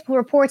heard multiple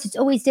reports. It's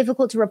always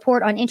difficult to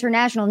report on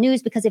international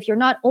news because if you're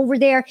not over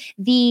there,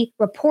 the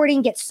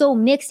reporting gets so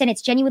mixed, and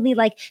it's genuinely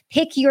like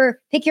pick your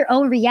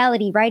own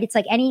reality, right? It's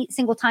like any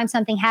single time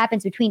something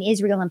happens between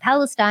Israel and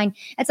Palestine,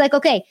 it's like,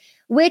 okay,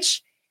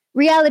 which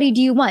reality do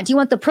you want? Do you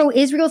want the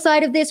pro-Israel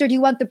side of this, or do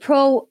you want the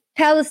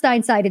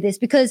pro-Palestine side of this?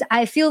 Because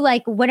I feel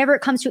like whenever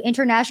it comes to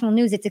international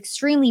news, it's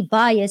extremely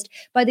biased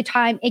by the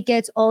time it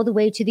gets all the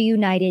way to the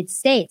United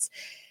States.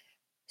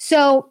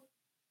 So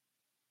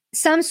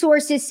some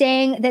sources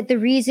saying that the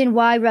reason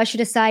why Russia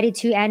decided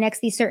to annex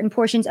these certain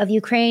portions of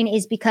Ukraine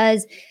is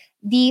because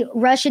the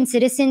Russian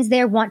citizens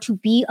there want to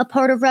be a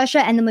part of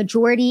Russia, and the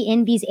majority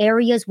in these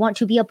areas want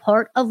to be a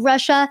part of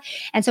Russia.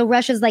 And so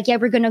Russia's like, yeah,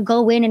 we're going to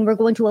go in and we're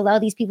going to allow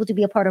these people to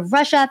be a part of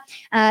Russia.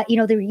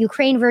 The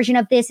Ukraine version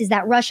of this is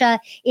that Russia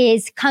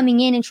is coming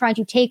in and trying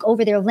to take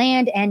over their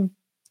land, and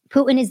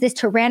Putin is this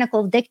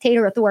tyrannical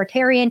dictator,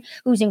 authoritarian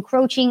who's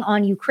encroaching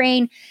on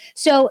Ukraine.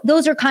 So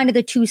those are kind of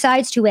the two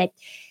sides to it.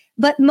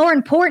 But more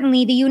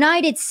importantly, the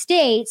United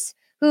States,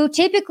 who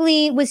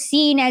typically was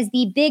seen as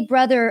the big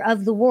brother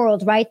of the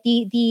world, right?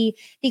 The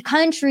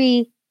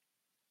country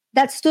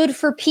that stood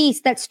for peace,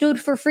 that stood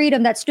for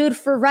freedom, that stood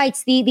for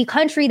rights, the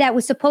country that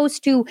was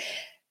supposed to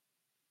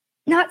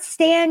not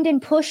stand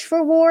and push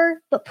for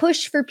war, but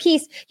push for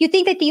peace. You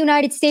think that the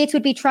United States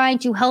would be trying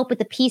to help with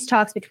the peace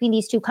talks between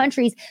these two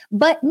countries,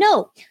 but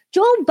no.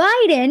 Joe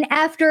Biden,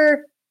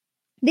 after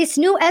this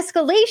new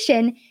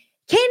escalation,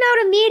 came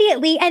out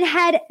immediately and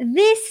had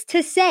this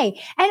to say.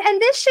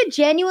 And this should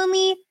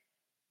genuinely,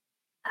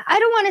 I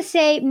don't want to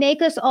say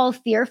make us all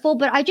fearful,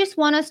 but I just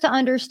want us to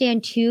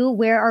understand too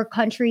where our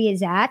country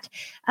is at.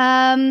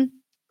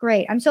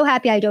 Great. I'm so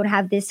happy I don't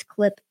have this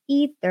clip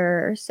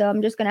either. So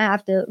I'm just going to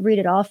have to read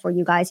it off for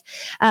you guys.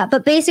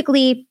 But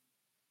basically,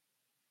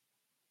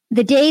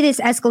 The day this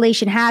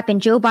escalation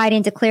happened, Joe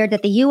Biden declared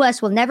that the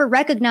U.S. will never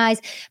recognize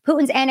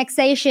Putin's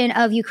annexation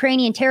of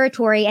Ukrainian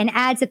territory and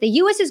adds that the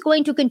U.S. is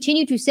going to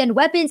continue to send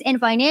weapons and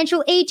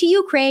financial aid to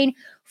Ukraine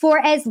for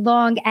as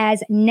long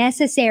as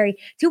necessary.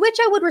 To which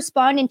I would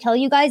respond and tell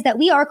you guys that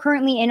we are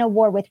currently in a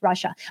war with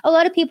Russia. A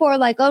lot of people are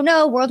like, oh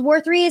no, World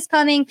War III is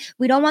coming.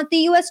 We don't want the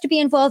U.S. to be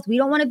involved. We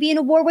don't want to be in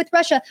a war with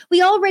Russia.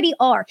 We already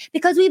are,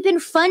 because we've been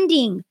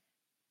funding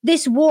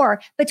this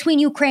war between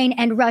Ukraine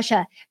and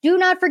Russia. Do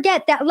not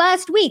forget that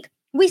last week,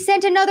 we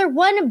sent another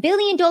 $1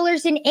 billion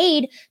in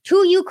aid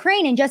to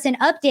Ukraine. And just an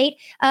update,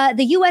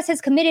 the U.S. has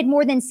committed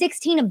more than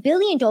 $16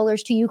 billion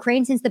to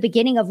Ukraine since the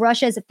beginning of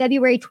Russia's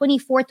February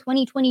 24th,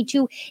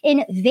 2022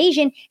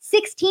 invasion.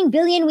 $16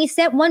 billion. We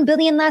sent $1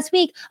 billion last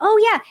week.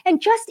 Oh, yeah.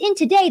 And just in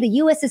today, the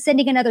U.S. is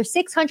sending another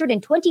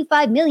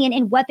 $625 million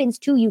in weapons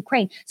to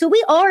Ukraine. So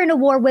we are in a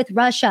war with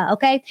Russia,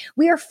 okay?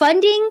 We are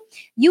funding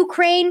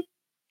Ukraine.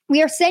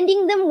 We are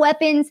sending them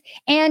weapons.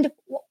 And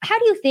how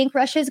do you think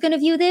Russia is going to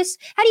view this?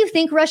 How do you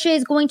think Russia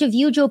is going to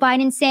view Joe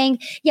Biden saying,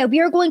 yeah,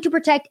 we are going to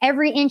protect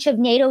every inch of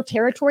NATO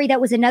territory?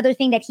 That was another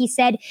thing that he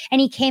said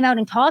and he came out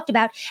and talked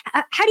about.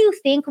 How do you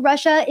think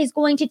Russia is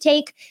going to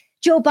take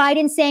Joe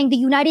Biden saying the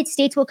United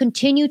States will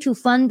continue to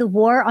fund the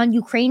war on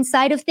Ukraine's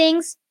side of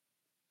things?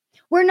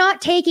 We're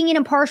not taking an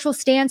impartial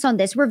stance on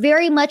this. We're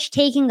very much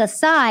taking a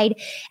side.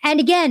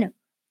 And again,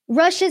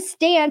 Russia's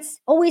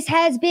stance always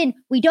has been,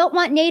 we don't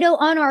want NATO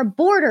on our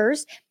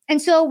borders. And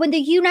so when the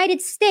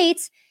United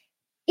States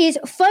is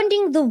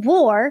funding the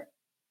war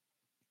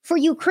for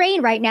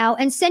Ukraine right now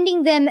and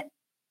sending them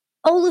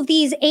all of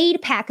these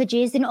aid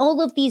packages and all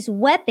of these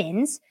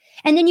weapons,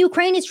 and then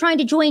Ukraine is trying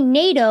to join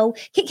NATO.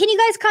 Can you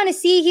guys kind of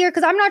see here?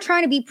 Because I'm not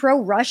trying to be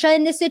pro-Russia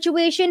in this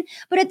situation,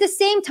 but at the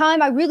same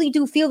time, I really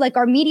do feel like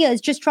our media is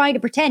just trying to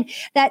pretend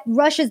that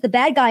Russia's the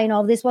bad guy in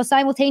all of this while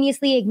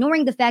simultaneously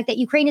ignoring the fact that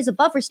Ukraine is a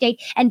buffer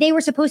state and they were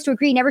supposed to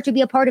agree never to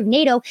be a part of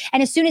NATO.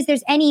 And as soon as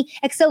there's any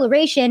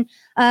acceleration,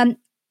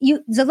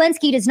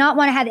 Zelensky does not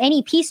want to have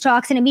any peace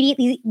talks and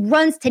immediately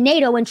runs to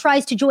NATO and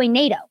tries to join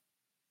NATO.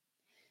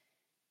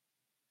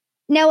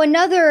 Now,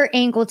 another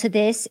angle to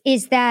this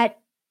is that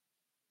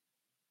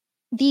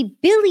the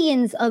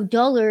billions of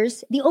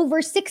dollars, the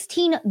over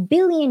 $16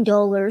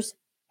 billion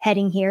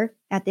heading here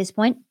at this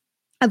point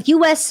of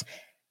U.S.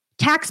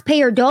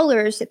 taxpayer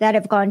dollars that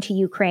have gone to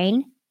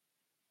Ukraine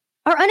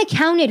are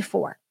unaccounted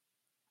for.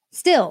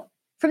 Still,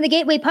 from the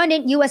Gateway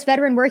Pundit, U.S.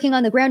 veteran working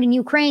on the ground in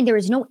Ukraine, there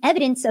is no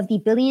evidence of the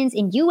billions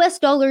in U.S.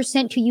 dollars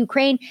sent to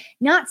Ukraine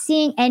not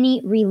seeing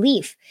any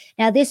relief.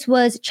 Now, this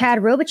was Chad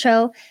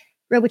Robichaud,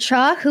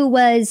 who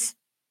was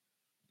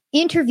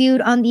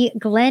interviewed on the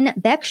Glenn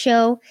Beck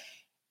show.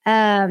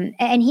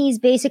 And he's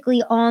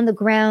basically on the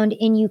ground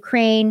in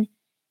Ukraine.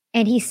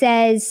 And he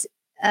says,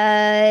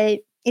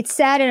 it's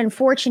sad and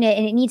unfortunate,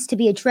 and it needs to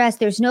be addressed.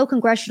 There's no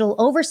congressional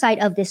oversight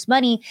of this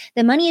money.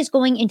 The money is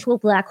going into a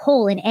black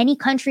hole. In any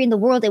country in the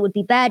world, it would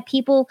be bad.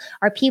 People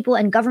are people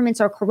and governments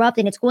are corrupt,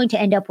 and it's going to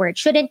end up where it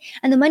shouldn't.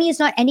 And the money is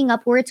not ending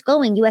up where it's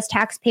going. U.S.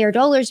 taxpayer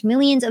dollars,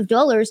 millions of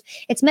dollars.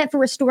 It's meant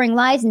for restoring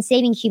lives and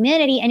saving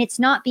humanity, and it's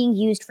not being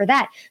used for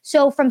that.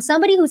 So from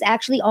somebody who's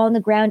actually on the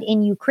ground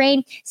in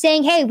Ukraine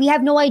saying, hey, we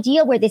have no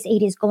idea where this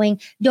aid is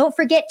going. Don't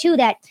forget, too,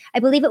 that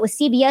I believe it was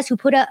CBS who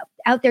put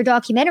out their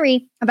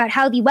documentary about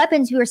how the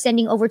weapons we were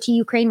sending over to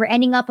Ukraine were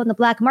ending up on the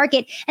black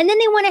market. And then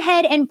they went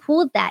ahead and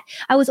pulled that.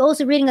 I was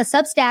also reading a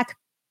Substack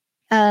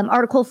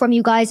article from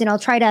you guys, and I'll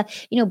try to,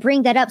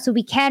 bring that up so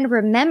we can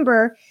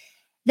remember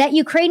that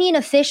Ukrainian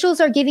officials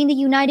are giving the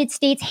United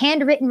States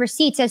handwritten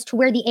receipts as to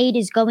where the aid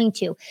is going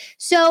to.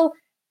 So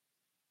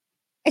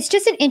it's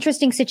just an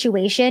interesting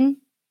situation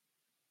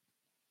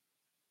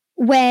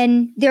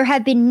when there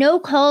have been no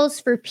calls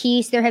for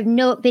peace. There have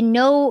been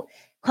no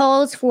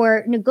calls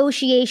for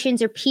negotiations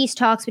or peace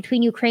talks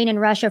between Ukraine and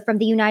Russia from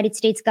the United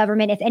States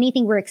government. If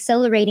anything, we're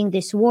accelerating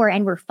this war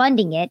and we're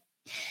funding it.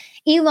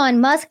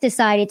 Elon Musk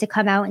decided to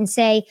come out and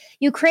say,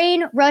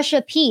 Ukraine,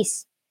 Russia,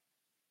 peace.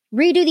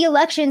 Redo the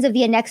elections of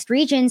the annexed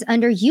regions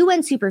under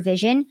UN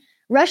supervision.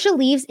 Russia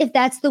leaves if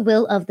that's the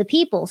will of the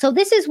people. So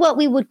this is what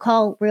we would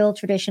call real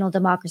traditional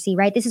democracy,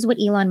 right? This is what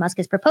Elon Musk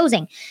is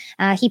proposing.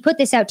 He put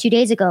this out 2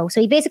 days ago. So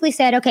he basically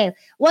said, okay,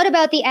 what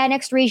about the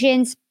annexed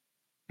regions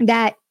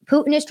that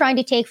Putin is trying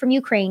to take from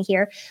Ukraine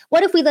here?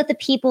 What if we let the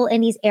people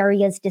in these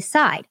areas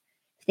decide?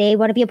 If they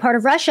want to be a part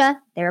of Russia,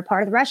 they're a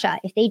part of Russia.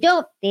 If they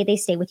don't, they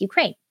stay with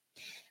Ukraine.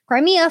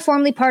 Crimea,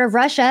 formerly part of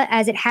Russia,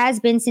 as it has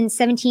been since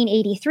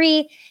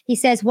 1783, he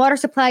says water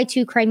supply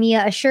to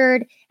Crimea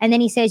assured, and then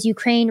he says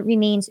Ukraine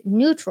remains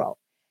neutral.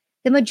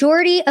 The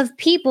majority of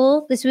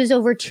people, this was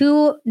over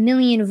 2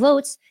 million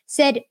votes,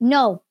 said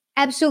no,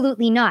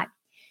 absolutely not.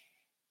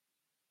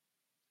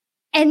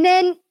 And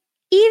then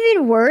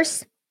even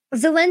worse,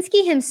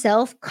 Zelensky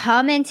himself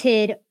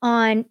commented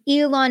on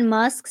Elon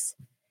Musk's,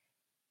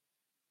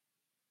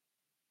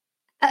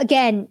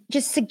 again,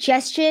 just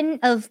suggestion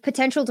of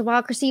potential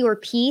democracy or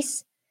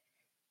peace,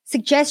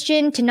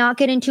 suggestion to not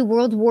get into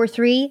World War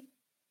III.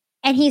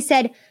 And he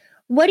said,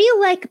 what do you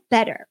like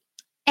better?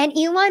 and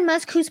Elon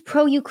Musk, who's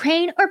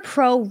pro-Ukraine or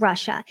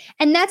pro-Russia.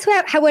 And that's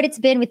what it's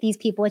been with these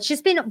people. It's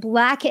just been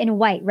black and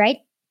white, right?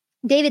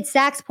 David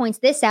Sachs points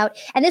this out.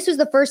 And this was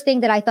the first thing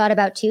that I thought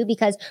about too,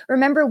 because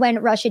remember when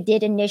Russia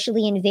did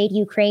initially invade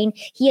Ukraine,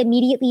 he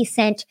immediately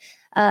sent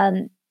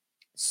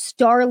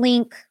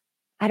Starlink,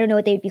 I don't know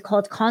what they'd be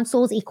called,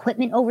 consoles,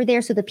 equipment over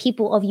there so the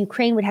people of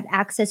Ukraine would have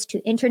access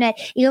to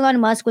internet. Elon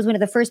Musk was one of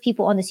the first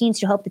people on the scenes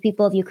to help the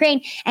people of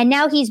Ukraine. And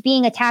now he's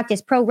being attacked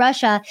as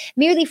pro-Russia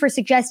merely for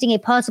suggesting a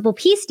possible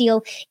peace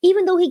deal,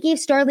 even though he gave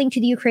Starlink to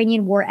the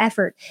Ukrainian war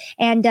effort.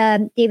 And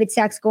David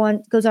Sachs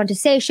goes on to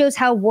say, shows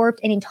how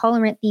warped and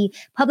intolerant the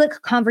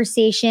public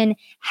conversation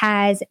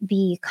has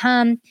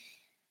become.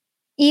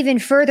 Even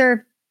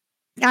further,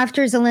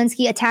 after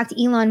Zelensky attacked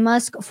Elon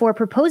Musk for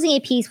proposing a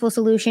peaceful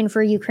solution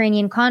for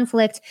Ukrainian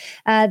conflict,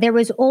 there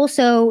was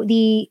also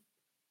the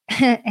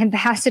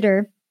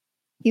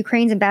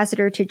Ukraine's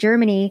ambassador to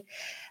Germany,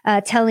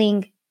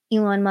 telling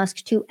Elon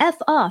Musk to F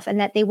off and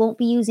that they won't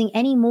be using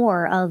any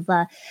more of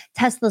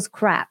Tesla's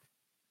crap.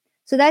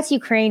 So that's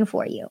Ukraine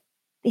for you.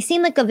 They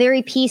seem like a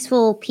very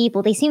peaceful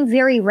people. They seem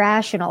very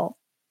rational.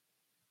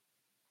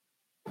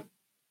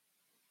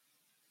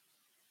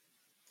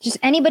 Just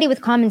anybody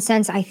with common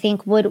sense, I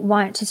think, would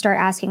want to start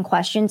asking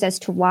questions as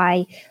to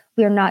why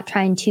we are not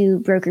trying to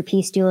broker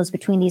peace deals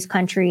between these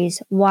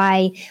countries,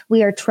 why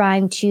we are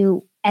trying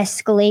to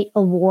escalate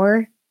a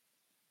war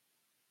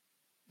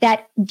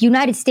that the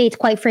United States,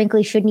 quite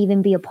frankly, shouldn't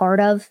even be a part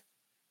of.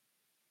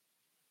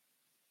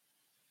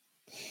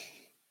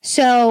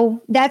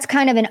 So that's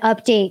kind of an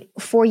update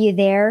for you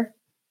there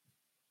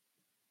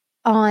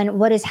on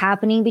what is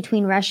happening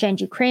between Russia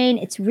and Ukraine.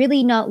 It's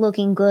really not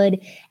looking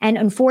good. And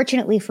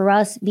unfortunately for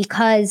us,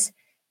 because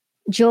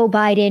Joe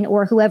Biden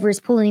or whoever is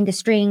pulling the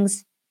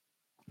strings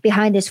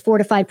behind this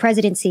fortified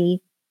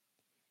presidency,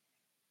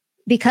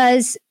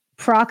 because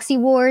proxy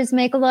wars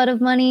make a lot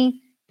of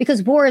money,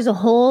 because war as a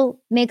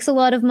whole makes a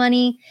lot of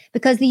money,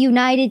 because the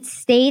United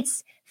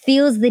States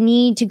feels the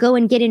need to go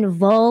and get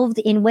involved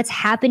in what's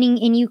happening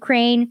in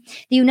Ukraine,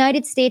 the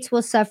United States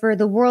will suffer,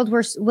 the world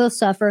will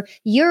suffer.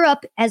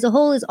 Europe as a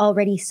whole is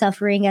already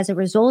suffering as a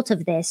result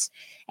of this.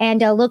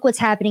 And look what's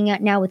happening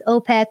now with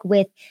OPEC,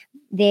 with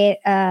the,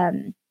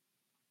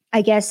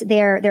 I guess,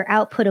 their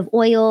output of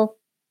oil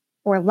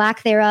or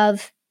lack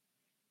thereof.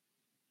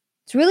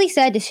 It's really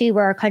sad to see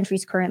where our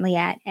country's currently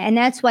at. And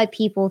that's why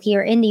people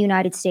here in the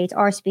United States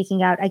are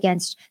speaking out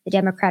against the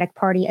Democratic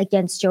Party,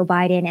 against Joe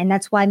Biden. And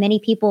that's why many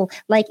people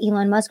like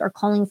Elon Musk are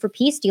calling for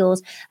peace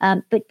deals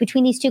but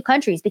between these two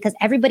countries, because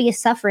everybody is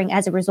suffering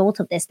as a result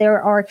of this.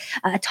 There are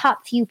a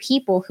top few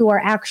people who are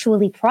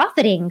actually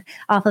profiting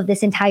off of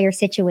this entire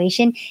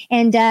situation.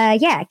 And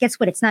guess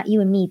what? It's not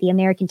you and me, the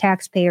American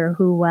taxpayer,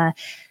 who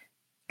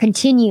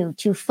continue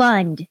to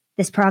fund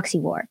this proxy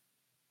war.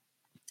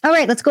 All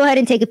right, let's go ahead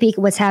and take a peek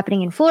at what's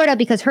happening in Florida,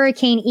 because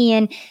Hurricane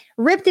Ian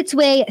ripped its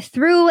way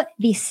through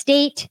the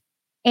state.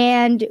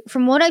 And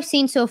from what I've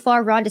seen so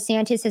far, Ron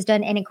DeSantis has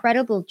done an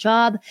incredible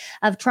job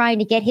of trying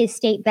to get his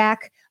state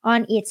back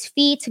on its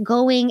feet,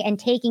 going and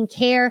taking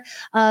care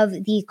of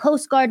the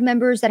Coast Guard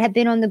members that have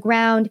been on the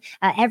ground,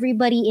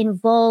 everybody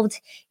involved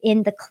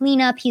in the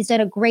cleanup. He's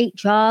done a great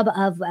job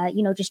of,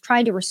 just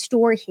trying to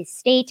restore his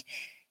state.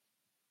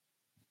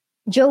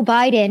 Joe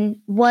Biden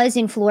was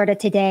in Florida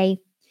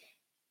today.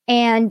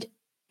 And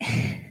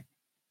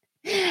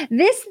this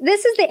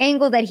is the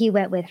angle that he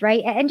went with,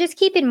 right? And just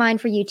keep in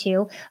mind for you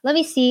too. Let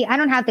me see. I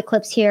don't have the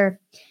clips here,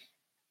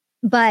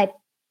 but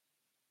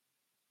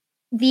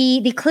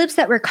the clips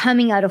that were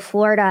coming out of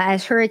Florida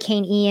as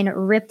Hurricane Ian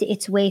ripped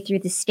its way through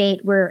the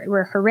state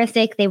were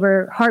horrific. They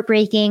were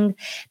heartbreaking.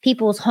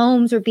 People's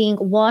homes were being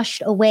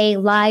washed away.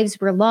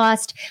 Lives were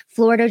lost.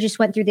 Florida just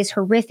went through this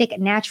horrific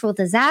natural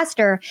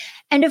disaster.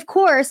 And of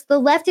course, the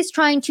left is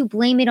trying to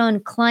blame it on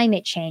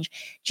climate change.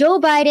 Joe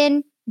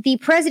Biden, the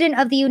president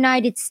of the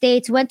United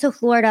States, went to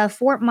Florida,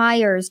 Fort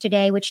Myers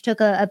today, which took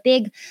a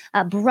big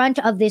brunt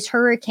of this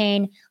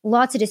hurricane,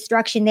 lots of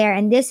destruction there.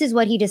 And this is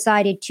what he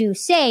decided to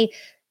say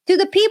to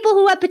the people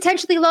who have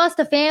potentially lost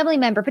a family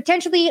member,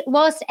 potentially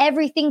lost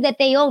everything that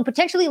they own,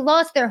 potentially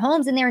lost their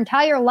homes in their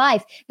entire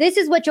life. This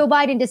is what Joe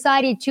Biden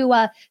decided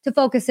to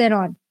focus in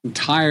on.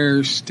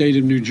 Entire state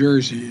of New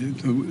Jersey,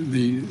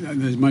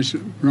 as much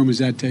room as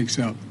that takes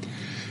up.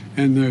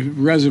 And the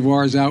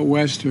reservoirs out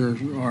west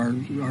are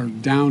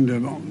down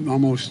to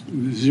almost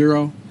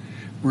zero.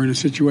 We're in a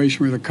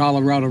situation where the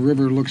Colorado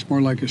River looks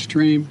more like a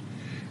stream.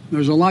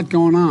 There's a lot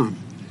going on.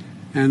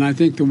 And I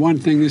think the one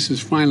thing this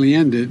has finally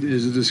ended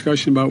is a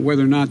discussion about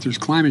whether or not there's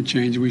climate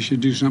change. We should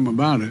do something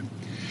about it.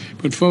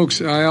 But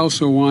folks, I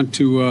also want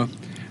to,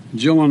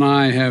 Jill and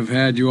I have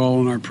had you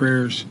all in our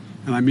prayers,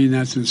 and I mean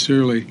that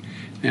sincerely.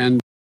 And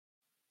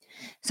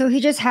So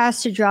he just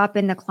has to drop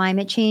in the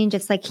climate change.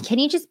 It's like, can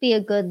you just be a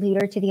good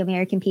leader to the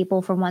American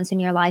people for once in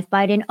your life,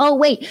 Biden? Oh,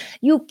 wait,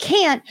 you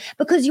can't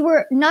because you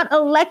were not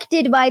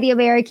elected by the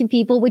American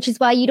people, which is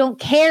why you don't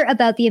care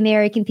about the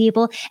American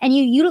people. And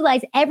you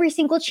utilize every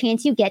single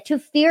chance you get to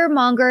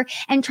fearmonger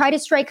and try to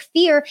strike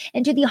fear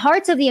into the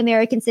hearts of the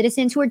American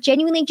citizens who are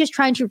genuinely just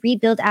trying to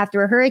rebuild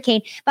after a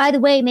hurricane. By the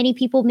way, many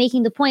people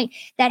making the point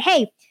that,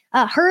 hey,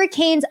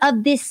 hurricanes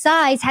of this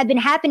size have been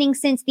happening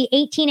since the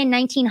 18 and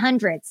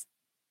 1900s.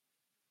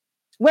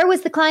 Where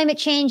was the climate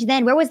change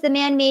then? Where was the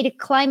man-made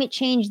climate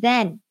change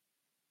then?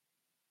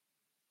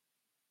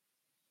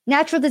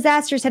 Natural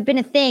disasters have been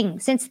a thing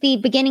since the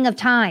beginning of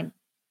time,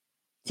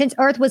 since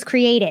Earth was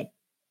created.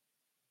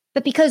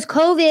 But because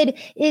COVID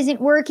isn't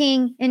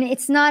working and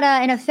it's not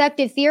an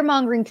effective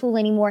fear-mongering tool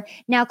anymore,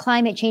 now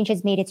climate change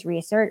has made its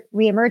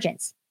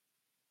reemergence.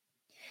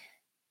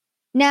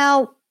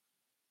 Now,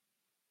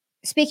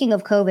 speaking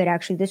of COVID,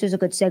 actually, this is a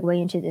good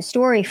segue into this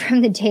story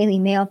from the Daily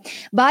Mail.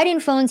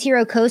 Biden phones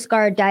hero Coast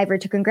Guard diver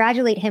to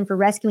congratulate him for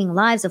rescuing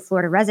lives of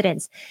Florida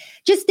residents,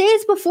 just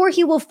days before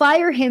he will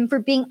fire him for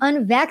being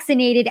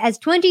unvaccinated as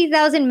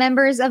 20,000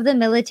 members of the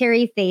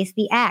military face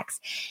the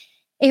axe.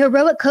 A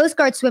heroic Coast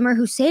Guard swimmer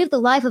who saved the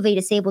life of a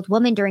disabled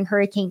woman during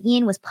Hurricane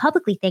Ian was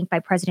publicly thanked by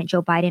President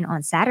Joe Biden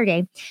on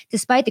Saturday.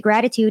 Despite the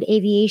gratitude,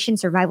 aviation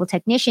survival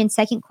technician,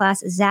 second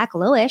class Zach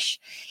Loesch,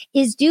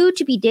 is due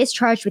to be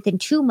discharged within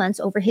 2 months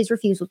over his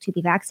refusal to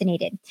be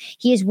vaccinated.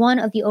 He is one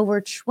of the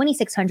over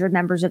 2,600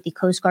 members of the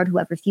Coast Guard who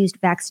have refused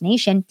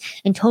vaccination.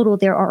 In total,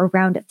 there are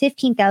around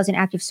 15,000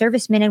 active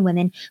servicemen and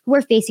women who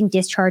are facing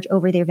discharge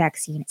over their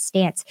vaccine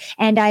stance.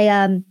 And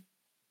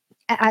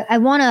I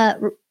want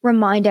to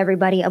remind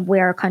everybody of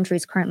where our country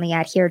is currently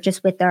at here,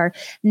 just with our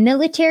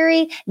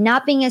military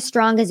not being as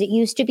strong as it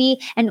used to be,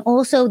 and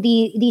also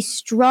the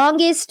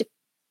strongest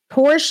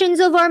portions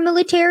of our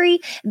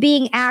military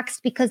being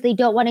axed because they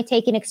don't want to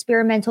take an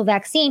experimental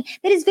vaccine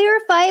that is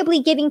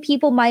verifiably giving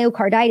people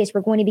myocarditis.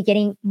 We're going to be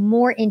getting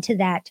more into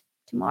that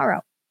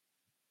tomorrow.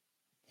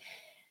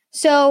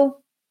 So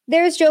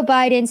there's Joe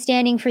Biden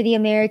standing for the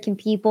American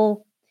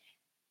people.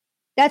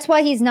 That's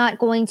why he's not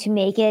going to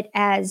make it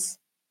as,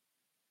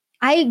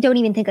 I don't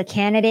even think, a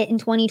candidate in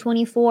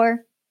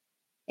 2024.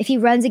 If he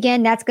runs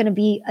again, that's going to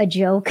be a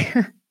joke.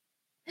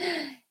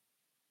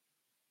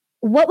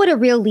 What would a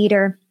real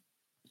leader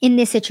in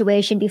this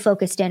situation be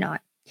focused in on?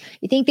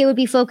 You think they would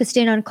be focused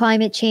in on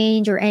climate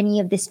change or any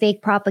of this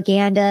fake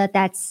propaganda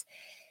that's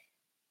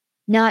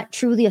not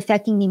truly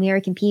affecting the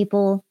American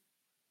people?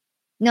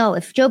 No,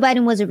 if Joe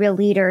Biden was a real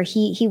leader,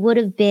 he would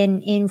have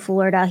been in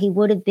Florida. He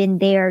would have been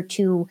there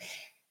to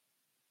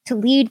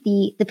lead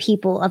the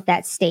people of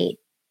that state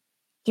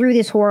through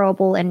this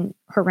horrible and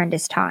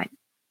horrendous time.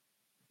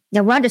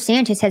 Now, Ron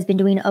DeSantis has been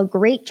doing a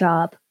great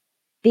job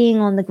being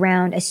on the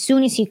ground as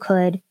soon as he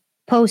could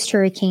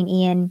post-Hurricane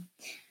Ian,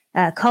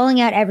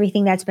 calling out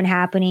everything that's been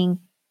happening.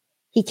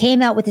 He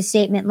came out with a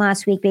statement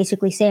last week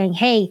basically saying,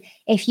 hey,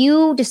 if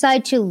you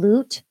decide to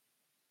loot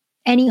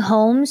any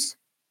homes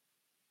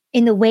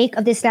in the wake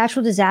of this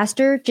natural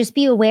disaster, just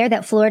be aware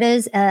that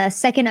Florida's a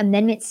Second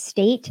Amendment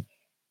state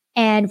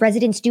and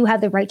residents do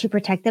have the right to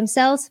protect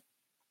themselves.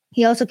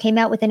 He also came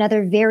out with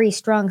another very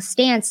strong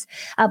stance,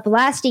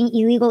 blasting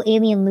illegal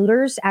alien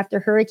looters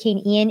after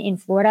Hurricane Ian in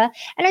Florida.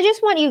 And I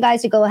just want you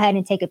guys to go ahead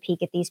and take a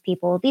peek at these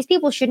people. These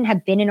people shouldn't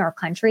have been in our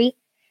country.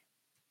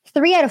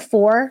 3 out of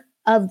 4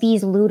 of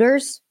these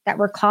looters that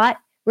were caught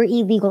were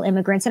illegal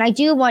immigrants. And I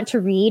do want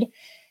to read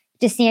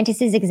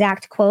DeSantis's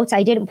exact quotes.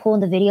 I didn't pull in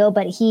the video,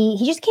 but he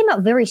just came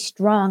out very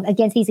strong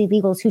against these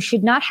illegals who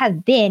should not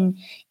have been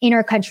in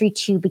our country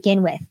to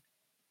begin with.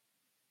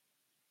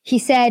 He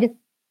said,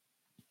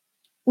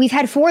 we've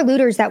had 4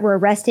 looters that were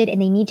arrested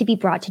and they need to be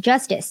brought to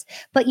justice.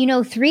 But,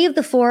 3 of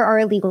the 4 are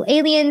illegal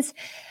aliens.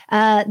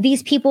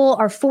 These people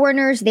are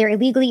foreigners. They're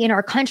illegally in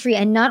our country.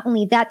 And not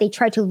only that, they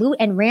tried to loot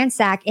and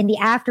ransack in the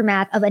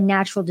aftermath of a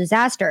natural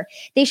disaster.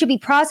 They should be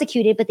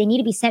prosecuted, but they need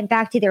to be sent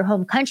back to their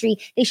home country.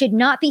 They should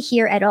not be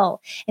here at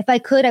all. If I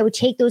could, I would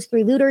take those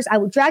 3 looters. I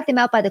would drag them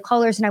out by the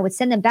collars and I would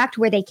send them back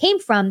to where they came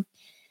from,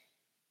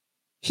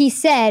 he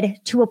said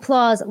to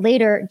applause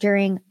later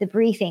during the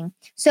briefing.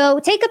 So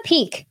take a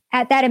peek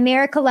at that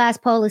America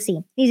Last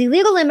policy. These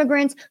illegal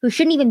immigrants who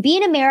shouldn't even be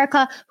in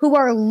America, who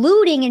are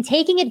looting and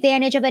taking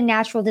advantage of a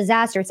natural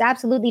disaster. It's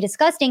absolutely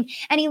disgusting.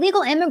 And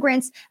illegal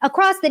immigrants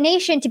across the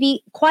nation, to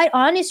be quite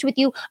honest with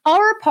you,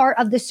 are a part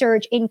of the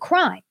surge in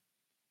crime.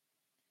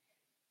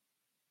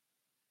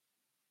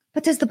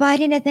 But does the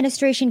Biden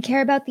administration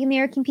care about the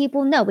American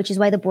people? No, which is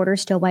why the border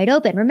is still wide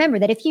open. Remember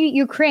that if you're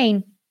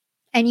Ukraine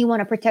and you want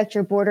to protect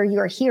your border,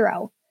 you're a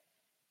hero.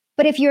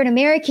 But if you're an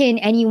American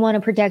and you want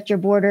to protect your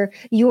border,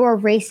 you're a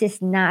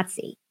racist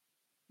Nazi.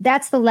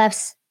 That's the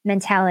left's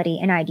mentality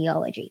and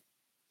ideology.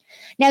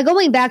 Now,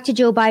 going back to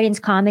Joe Biden's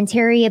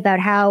commentary about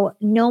how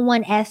no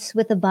one F's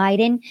with a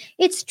Biden,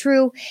 it's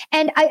true.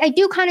 And I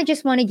do kind of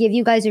just want to give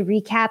you guys a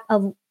recap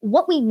of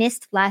what we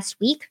missed last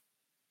week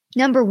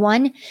Number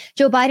one,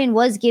 Joe Biden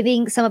was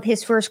giving some of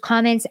his first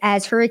comments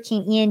as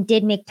Hurricane Ian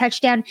did make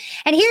touchdown.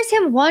 And here's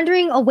him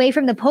wandering away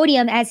from the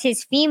podium as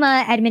his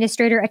FEMA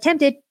administrator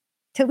attempted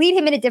to lead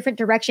him in a different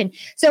direction.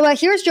 So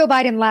here's Joe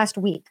Biden last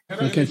week.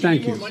 Okay,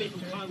 thank you.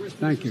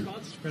 Thank you.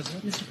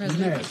 Mr.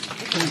 President.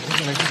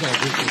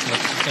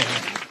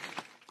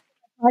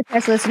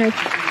 Podcast listeners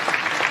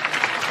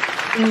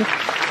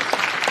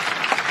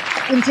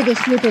into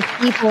this group of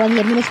people, and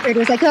the administrator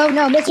was like, "Oh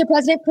no, Mr.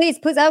 President, please,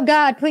 oh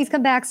God, please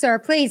come back, sir.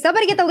 Please,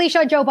 somebody get the leash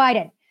on Joe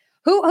Biden.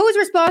 Who's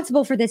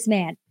responsible for this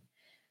man?"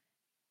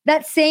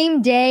 That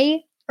same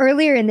day,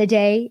 earlier in the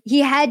day, he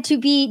had to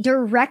be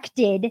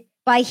directed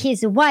by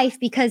his wife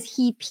because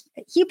he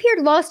appeared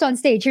lost on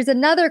stage. Here's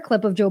another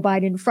clip of Joe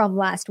Biden from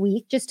last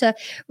week, just to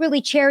really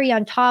cherry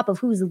on top of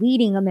who's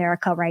leading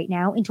America right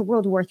now into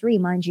World War III,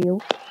 mind you.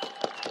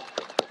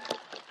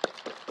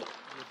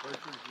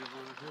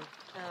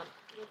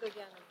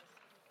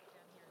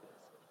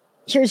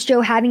 Here's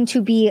Joe having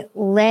to be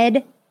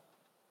led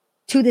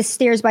to the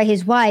stairs by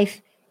his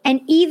wife. And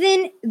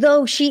even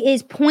though she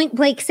is point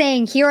blank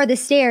saying, here are the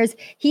stairs,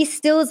 he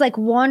still is like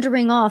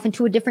wandering off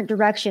into a different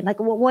direction. Like,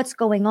 what's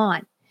going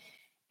on?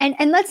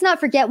 And let's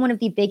not forget one of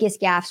the biggest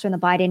gaffes from the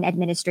Biden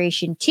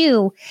administration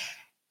too.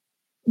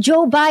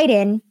 Joe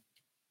Biden,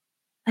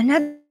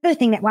 another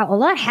thing that, wow, a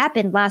lot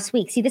happened last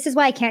week. See, this is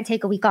why I can't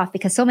take a week off,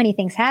 because so many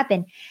things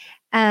happen.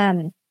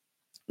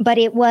 But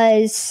it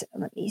was,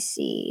 let me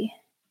see.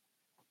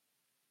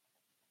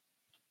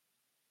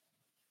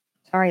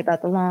 Sorry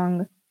about the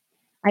long,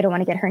 I don't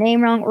want to get her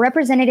name wrong.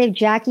 Representative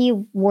Jackie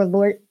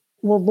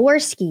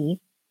Walorski.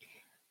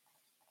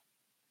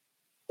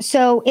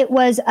 So it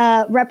was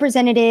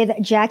Representative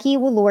Jackie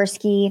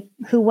Walorski,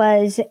 who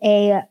was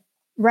a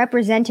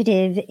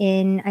representative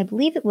in, I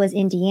believe it was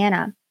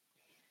Indiana.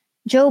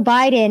 Joe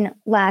Biden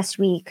last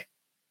week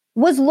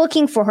was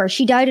looking for her.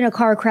 She died in a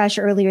car crash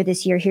earlier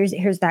this year.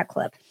 Here's that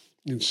clip.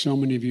 And so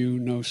many of you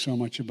know so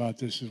much about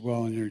this as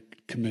well, and you're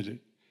committed.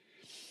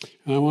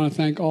 And I want to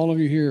thank all of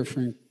you here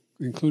for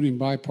including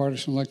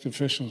bipartisan elected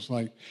officials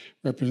like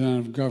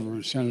Representative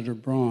Governor, Senator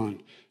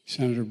Braun,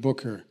 Senator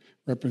Booker,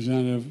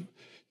 Representative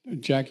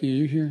Jackie. Are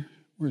you here?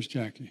 Where's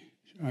Jackie?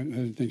 I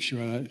didn't think she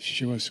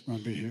was going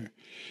to be here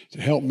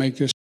to help make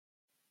this.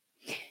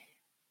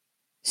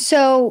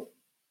 So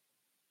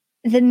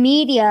the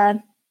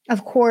media,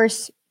 of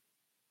course,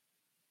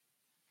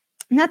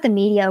 not the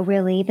media,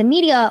 really. The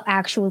media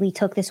actually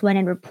took this one,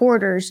 and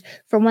reporters,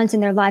 for once in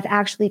their life,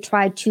 actually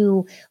tried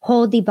to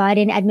hold the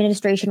Biden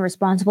administration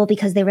responsible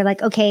because they were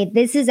like, okay,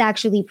 this is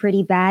actually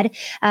pretty bad.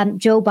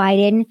 Joe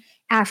Biden,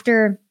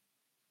 after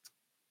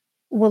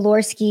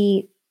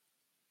Walorski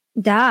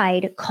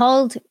died,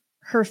 called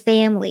her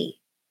family,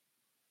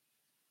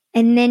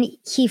 and then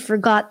he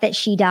forgot that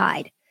she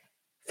died.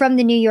 From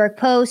the New York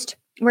Post,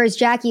 whereas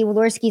Jackie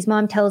Walorski's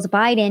mom tells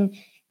Biden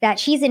that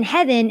she's in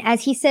heaven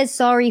as he says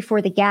sorry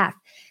for the gaffe.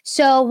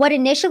 So what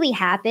initially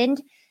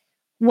happened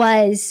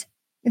was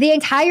the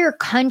entire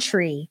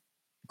country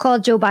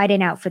called Joe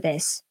Biden out for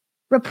this.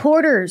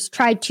 Reporters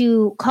tried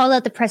to call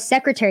out the press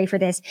secretary for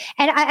this.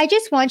 And I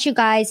just want you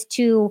guys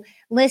to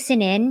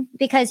listen in,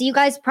 because you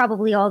guys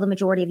probably, all the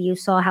majority of you,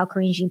 saw how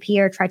Karine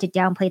Jean-Pierre tried to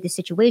downplay the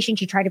situation.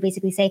 She tried to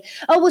basically say,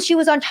 oh, well, she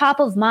was on top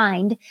of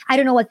mind. I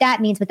don't know what that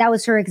means, but that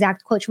was her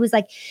exact quote. She was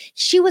like,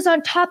 she was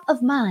on top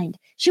of mind.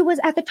 She was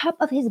at the top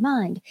of his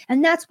mind.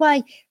 And that's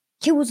why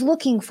he was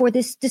looking for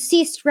this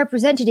deceased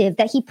representative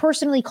that he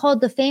personally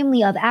called the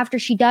family of after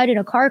she died in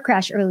a car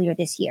crash earlier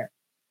this year.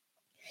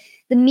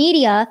 The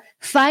media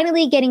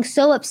finally getting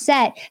so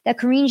upset that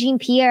Karine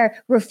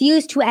Jean-Pierre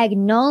refused to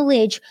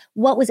acknowledge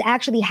what was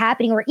actually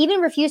happening, or even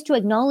refused to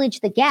acknowledge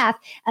the gaffe.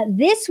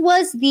 This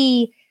was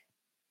the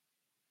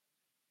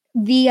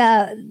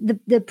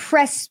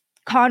press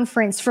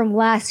conference from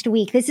last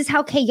week. This is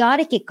how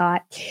chaotic it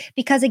got,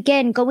 because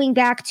again, going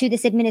back to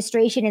this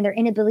administration and their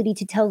inability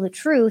to tell the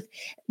truth,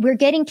 we're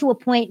getting to a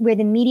point where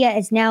the media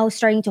is now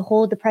starting to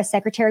hold the press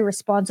secretary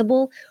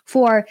responsible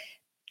for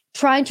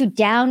trying to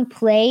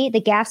downplay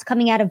the gaffes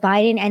coming out of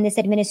Biden and this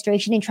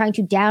administration, and trying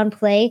to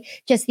downplay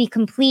just the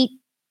complete,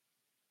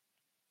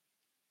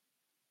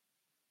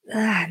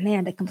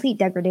 the complete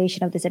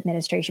degradation of this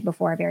administration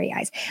before our very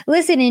eyes.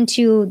 Listen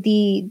into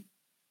the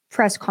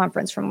press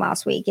conference from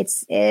last week.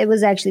 It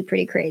was actually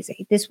pretty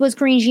crazy. This was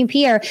Karine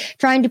Jean-Pierre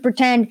trying to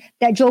pretend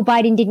that Joe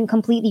Biden didn't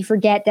completely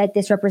forget that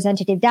this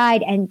representative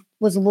died and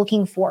was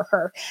looking for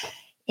her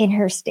in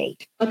her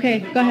state. Okay,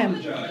 go ahead.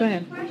 These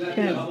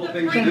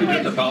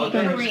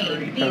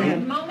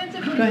moments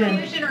of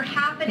confusion are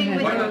happening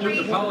with the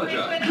race. Go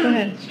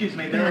ahead. Excuse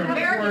me. Americans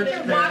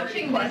are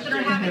watching this and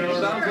are having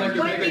concerns.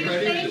 What do you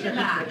say to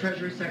that?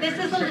 This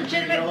is a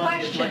legitimate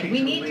question.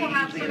 We need to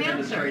have some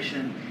answers.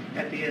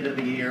 At the end of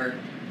the year,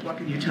 what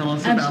can you tell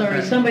us about that? I'm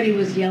sorry, somebody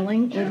was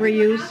yelling over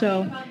you,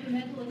 so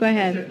go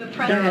ahead.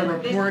 There are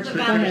reports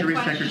that Treasury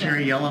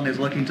Secretary Yellen is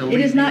looking to leave.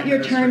 It is not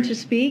your turn to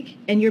speak,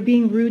 and you're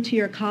being rude to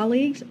your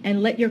colleagues,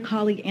 and let your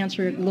colleague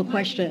answer the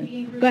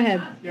question. Go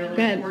ahead.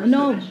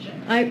 No,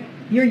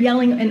 you're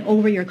yelling and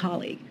over your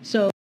colleague.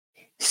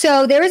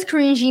 So there was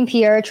Karine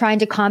Jean-Pierre trying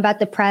to combat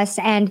the press,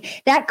 and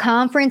that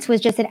conference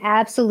was just an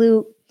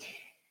absolute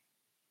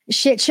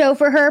shit show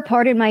for her,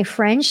 pardon my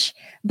French.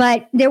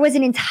 But there was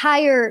an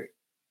entire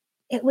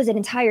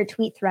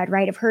tweet thread,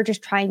 right, of her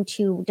just trying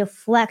to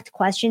deflect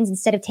questions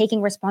instead of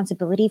taking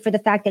responsibility for the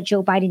fact that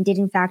Joe Biden did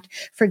in fact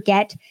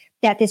forget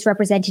that this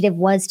representative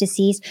was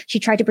deceased. She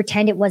tried to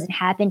pretend it wasn't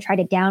happened, tried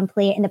to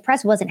downplay it, and the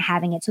press wasn't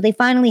having it. So they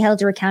finally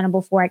held her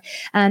accountable for it.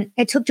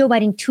 It took Joe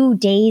Biden 2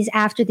 days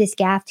after this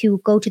gaffe to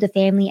go to the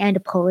family and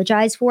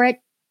apologize for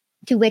it,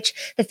 to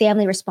which the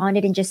family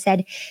responded and just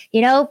said,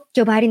 you know,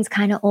 Joe Biden's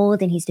kind of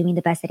old and he's doing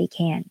the best that he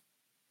can.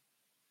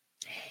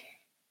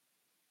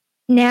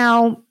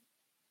 Now,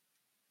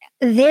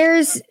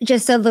 there's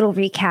just a little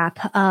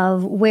recap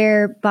of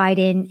where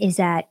Biden is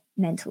at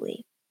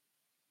mentally.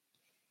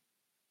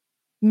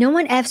 No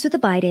one F's with the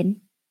Biden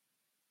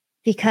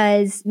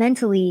because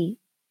mentally,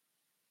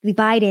 the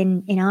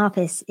Biden in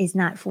office is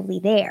not fully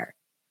there.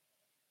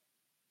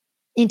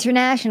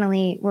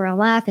 Internationally, we're a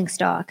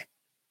laughingstock.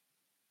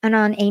 And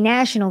on a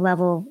national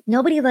level,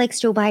 nobody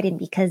likes Joe Biden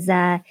because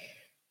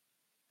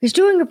he's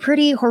doing a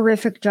pretty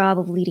horrific job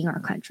of leading our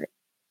country.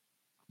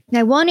 And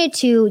I wanted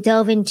to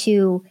delve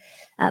into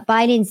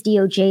Biden's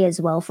DOJ as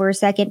well for a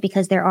second,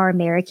 because there are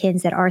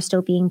Americans that are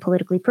still being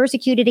politically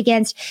persecuted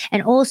against.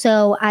 And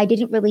also, I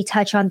didn't really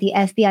touch on the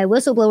FBI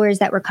whistleblowers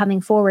that were coming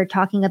forward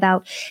talking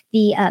about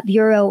the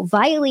Bureau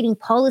violating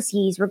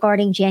policies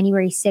regarding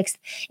January 6th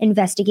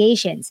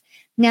investigations.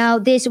 Now,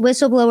 this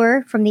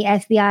whistleblower from the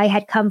FBI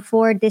had come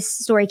forward. This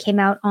story came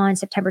out on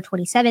September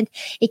 27th.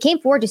 It came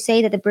forward to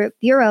say that the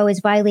Bureau is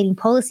violating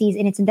policies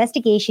in its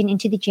investigation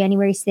into the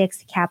January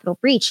 6th Capitol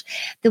breach.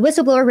 The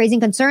whistleblower,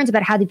 raising concerns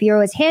about how the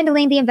Bureau is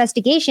handling the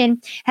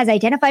investigation, has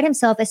identified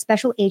himself as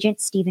Special Agent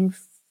Stephen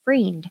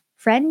Friend.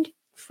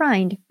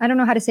 I don't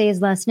know how to say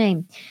his last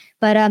name,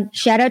 but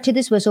shout out to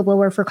this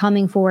whistleblower for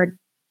coming forward.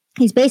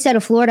 He's based out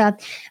of Florida,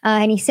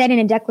 and he said in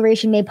a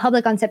declaration made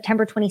public on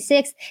September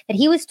 26th that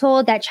he was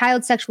told that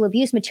child sexual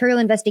abuse material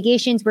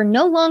investigations were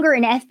no longer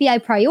an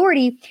FBI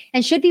priority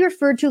and should be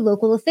referred to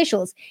local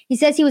officials. He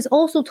says he was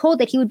also told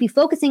that he would be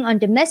focusing on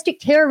domestic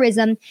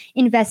terrorism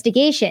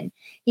investigation.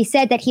 He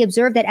said that he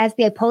observed that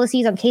FBI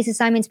policies on case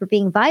assignments were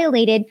being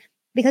violated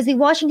because the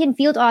Washington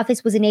field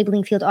office was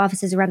enabling field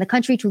offices around the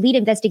country to lead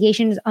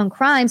investigations on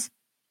crimes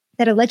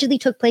that allegedly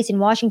took place in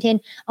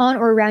Washington on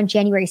or around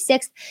January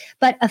 6th,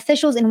 but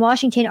officials in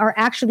Washington are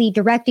actually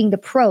directing the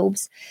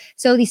probes.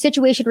 So the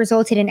situation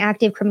resulted in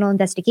active criminal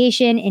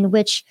investigation in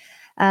which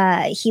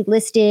he's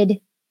listed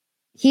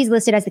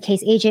as the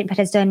case agent, but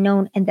has done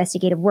no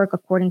investigative work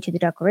according to the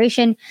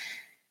declaration.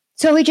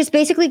 So he just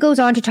basically goes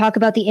on to talk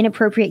about the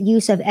inappropriate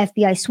use of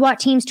FBI SWAT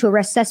teams to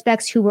arrest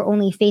suspects who were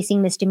only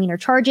facing misdemeanor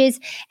charges.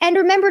 And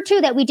remember,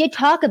 too, that we did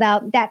talk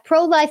about that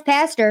pro-life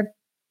pastor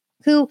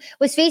who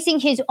was facing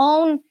his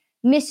own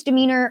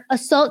misdemeanor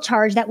assault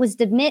charge that was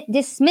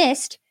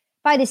dismissed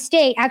by the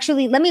state.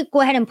 Actually, let me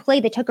go ahead and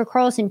play the Tucker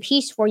Carlson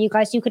piece for you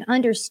guys so you can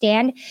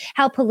understand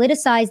how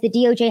politicized the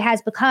DOJ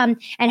has become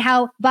and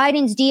how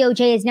Biden's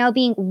DOJ is now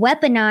being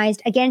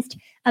weaponized against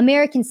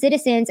American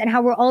citizens and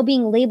how we're all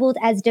being labeled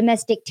as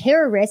domestic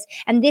terrorists.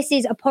 And this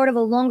is a part of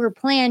a longer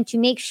plan to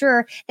make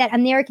sure that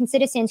American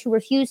citizens who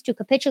refuse to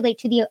capitulate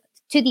to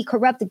the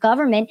corrupt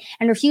government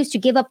and refuse to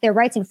give up their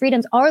rights and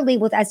freedoms are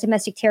labeled as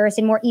domestic terrorists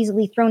and more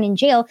easily thrown in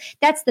jail.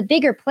 That's the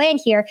bigger plan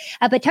here.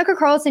 But Tucker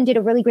Carlson did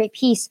a really great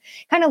piece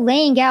kind of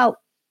laying out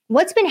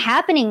what's been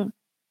happening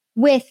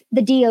with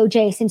the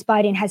DOJ since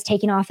Biden has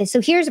taken office. So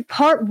here's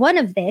part one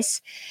of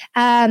this.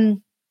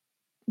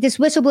 This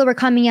whistleblower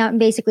coming out and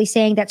basically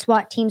saying that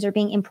SWAT teams are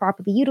being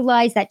improperly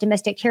utilized, that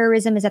domestic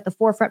terrorism is at the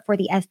forefront for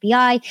the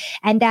FBI,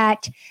 and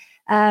that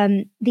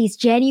these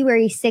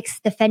January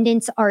 6th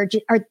defendants are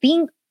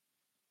being,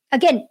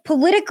 again,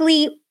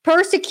 politically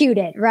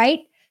persecuted, right?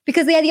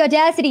 Because they had the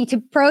audacity to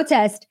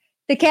protest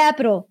the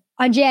Capitol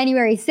on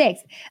January 6th.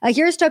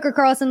 Here's Tucker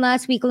Carlson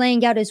last week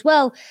laying out as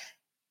well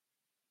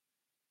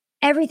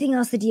everything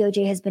else the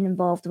DOJ has been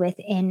involved with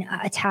in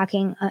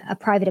attacking a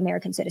private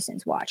American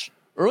citizen's watch.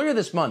 Earlier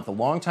this month, a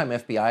longtime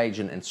FBI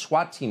agent and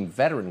SWAT team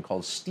veteran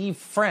called Steve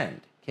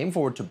Friend came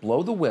forward to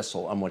blow the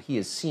whistle on what he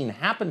has seen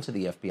happen to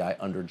the FBI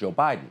under Joe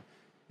Biden.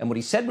 And what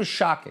he said was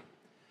shocking.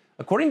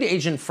 According to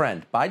Agent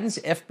Friend, Biden's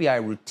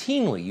FBI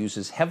routinely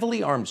uses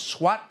heavily armed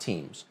SWAT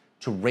teams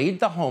to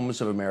raid the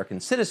homes of American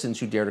citizens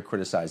who dare to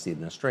criticize the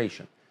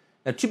administration.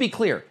 Now, to be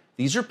clear,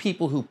 these are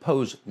people who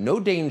pose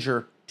no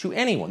danger to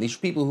anyone. These are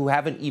people who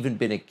haven't even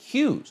been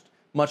accused,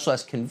 much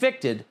less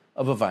convicted,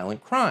 of a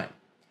violent crime.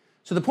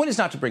 So the point is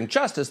not to bring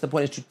justice. The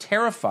point is to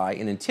terrify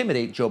and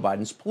intimidate Joe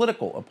Biden's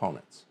political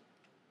opponents.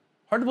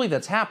 Hard to believe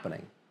that's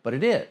happening, but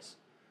it is.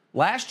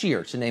 Last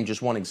year, to name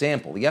just one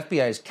example, the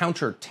FBI's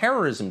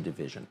Counterterrorism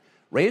Division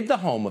raided the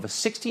home of a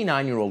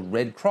 69-year-old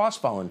Red Cross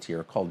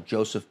volunteer called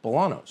Joseph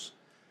Bolanos.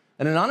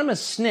 An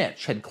anonymous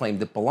snitch had claimed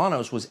that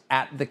Bolanos was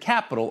at the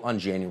Capitol on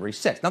January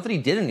 6th. Not that he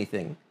did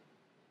anything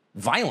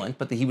violent,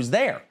 but that he was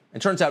there.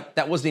 And turns out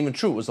that wasn't even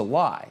true. It was a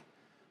lie.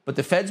 But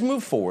the feds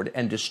moved forward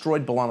and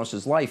destroyed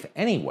Bolanos' life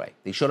anyway.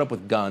 They showed up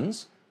with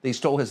guns, They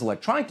stole his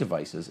electronic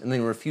devices and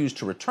then refused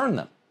to return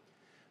them.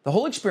 The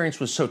whole experience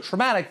was so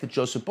traumatic that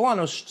Joseph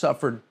Bolanos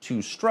suffered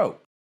 2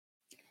 strokes.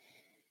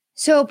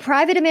 So,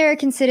 private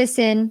American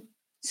citizen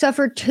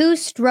suffered 2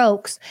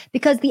 strokes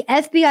because the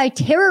FBI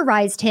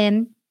terrorized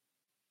him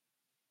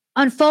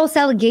on false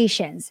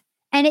allegations.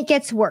 And it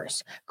gets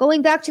worse.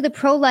 Going back to the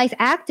pro-life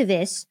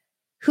activist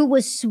who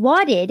was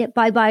swatted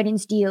by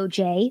Biden's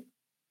DOJ,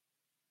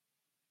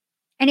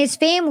 and his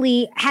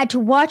family had to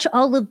watch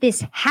all of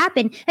this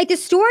happen. Like, the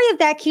story of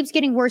that keeps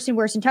getting worse and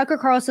worse. And Tucker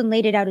Carlson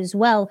laid it out as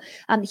well.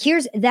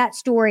 Here's that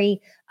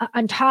story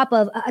on top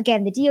of,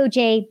 again, the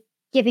DOJ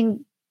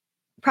giving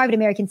private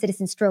American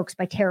citizens strokes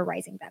by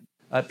terrorizing them.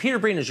 Peter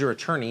Breen is your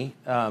attorney,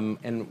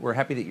 and we're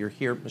happy that you're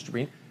here, Mr.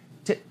 Breen.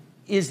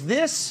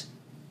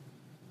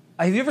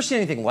 Have you ever seen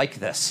anything like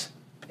this,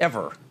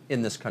 ever,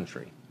 in this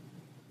country?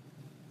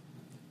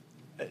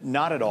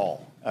 Not at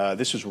all.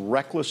 This is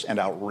reckless and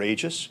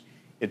outrageous.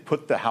 It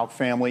put the Houck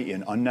family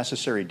in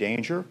unnecessary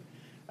danger.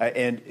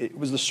 And it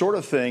was the sort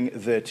of thing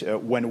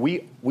that when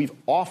we've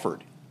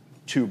offered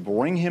to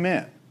bring him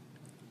in,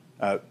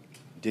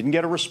 didn't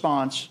get a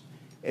response.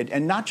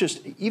 And not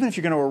just, even if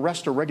you're going to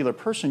arrest a regular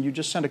person, you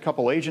just send a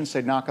couple agents,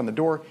 they knock on the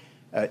door,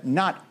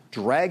 not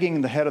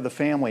dragging the head of the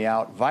family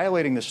out,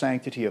 violating the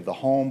sanctity of the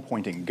home,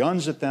 pointing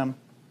guns at them.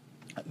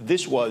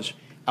 This was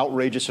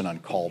outrageous and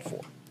uncalled for.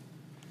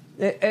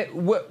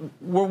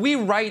 Were we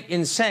right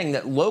in saying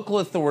that local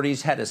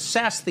authorities had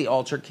assessed the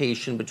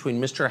altercation between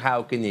Mr.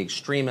 Houck and the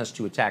extremist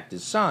who attacked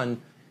his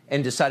son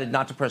and decided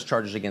not to press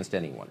charges against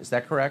anyone? Is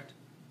that correct?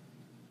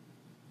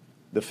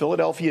 The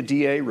Philadelphia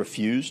DA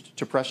refused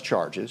to press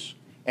charges,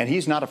 and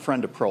he's not a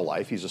friend of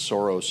pro-life. He's a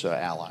Soros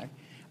ally.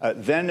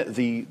 Then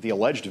the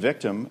alleged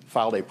victim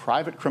filed a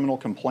private criminal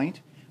complaint,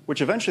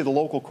 which eventually the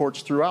local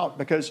courts threw out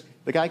because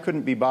the guy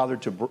couldn't be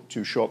bothered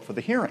to show up for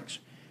the hearings.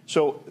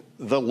 So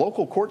the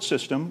local court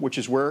system, which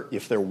is where,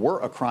 if there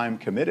were a crime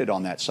committed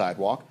on that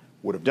sidewalk,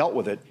 would have dealt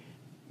with it,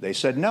 they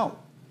said no.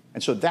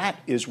 And so that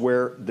is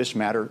where this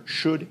matter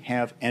should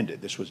have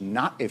ended. This was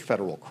not a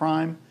federal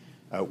crime.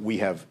 We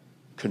have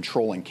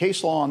controlling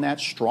case law on that,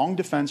 strong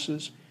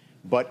defenses,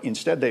 but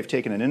instead they've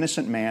taken an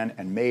innocent man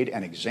and made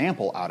an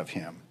example out of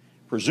him,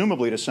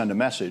 presumably to send a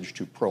message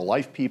to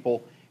pro-life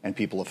people and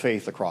people of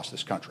faith across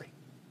this country.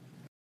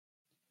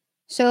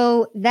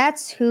 So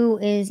that's who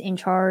is in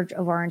charge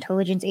of our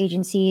intelligence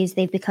agencies.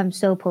 They've become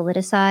so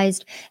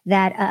politicized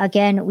that,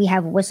 again, we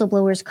have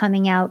whistleblowers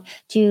coming out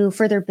to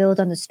further build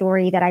on the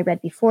story that I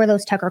read before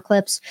those Tucker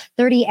clips.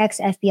 30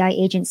 ex-FBI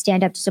agents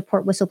stand up to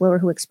support whistleblower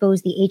who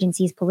exposed the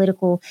agency's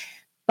political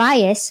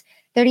bias.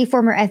 30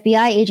 former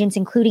FBI agents,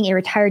 including a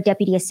retired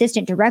deputy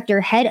assistant director,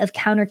 head of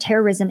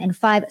counterterrorism, and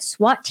 5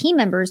 SWAT team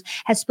members,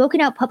 have spoken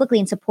out publicly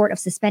in support of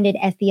suspended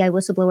FBI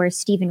whistleblower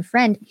Stephen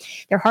Friend.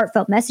 Their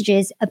heartfelt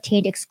messages,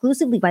 obtained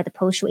exclusively by the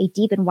Post, show a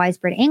deep and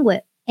widespread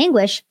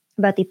anguish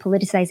about the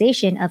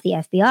politicization of the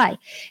FBI.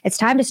 It's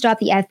time to stop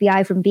the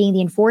FBI from being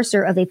the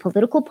enforcer of a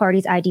political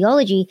party's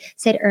ideology,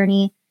 said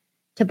Ernie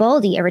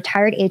Tibaldi, a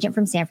retired agent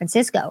from San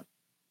Francisco.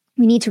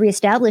 We need to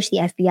reestablish the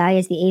FBI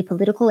as the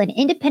apolitical and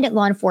independent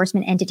law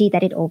enforcement entity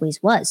that it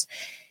always was.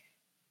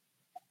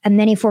 And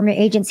many former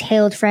agents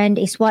hailed Friend,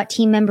 a SWAT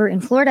team member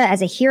in Florida,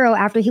 as a hero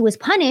after he was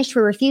punished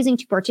for refusing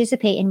to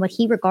participate in what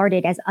he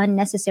regarded as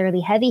unnecessarily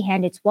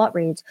heavy-handed SWAT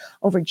raids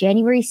over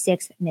January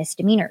 6th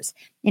misdemeanors.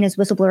 In his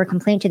whistleblower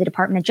complaint to the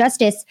Department of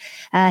Justice,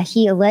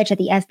 he alleged that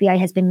the FBI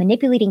has been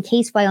manipulating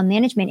case file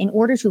management in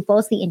order to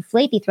falsely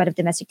inflate the threat of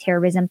domestic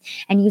terrorism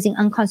and using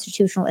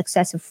unconstitutional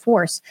excessive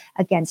force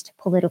against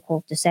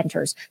political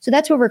dissenters. So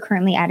that's where we're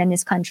currently at in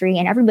this country,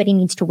 and everybody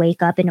needs to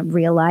wake up and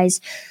realize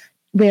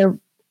where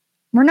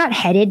we're not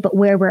headed, but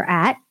where we're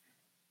at,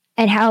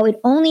 and how it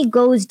only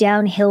goes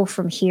downhill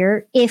from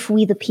here if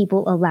we, the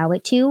people, allow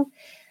it to.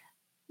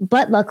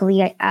 But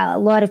luckily, a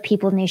lot of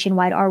people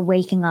nationwide are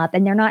waking up,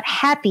 and they're not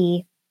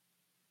happy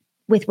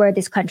with where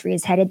this country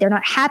is headed. They're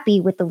not happy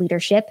with the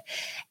leadership.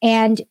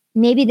 And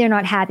maybe they're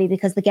not happy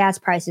because the gas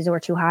prices are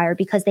too high, or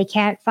because they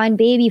can't find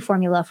baby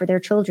formula for their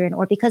children,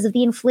 or because of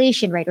the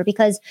inflation rate, or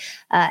because,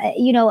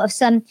 of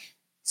some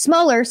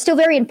smaller, still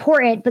very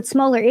important, but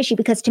smaller issue.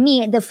 Because to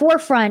me, the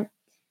forefront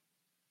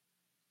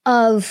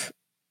of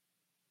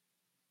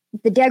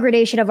the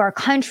degradation of our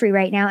country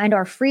right now and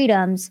our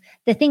freedoms,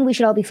 the thing we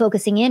should all be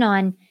focusing in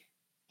on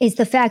is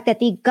the fact that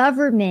the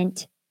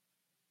government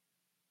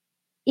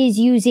is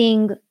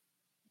using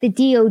the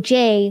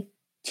DOJ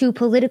to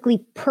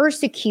politically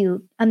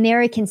persecute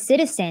American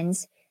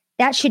citizens.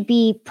 That should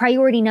be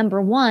priority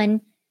number one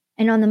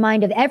and on the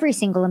mind of every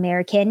single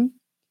American.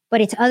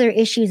 But it's other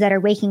issues that are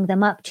waking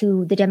them up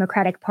to the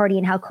Democratic Party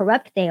and how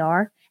corrupt they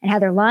are and how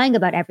they're lying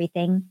about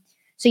everything.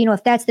 So,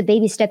 if that's the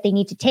baby step they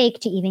need to take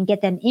to even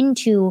get them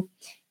into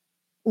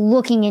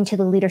looking into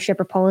the leadership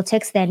or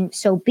politics, then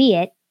so be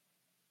it.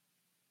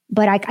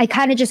 But I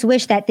kind of just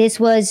wish that this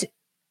was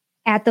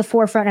at the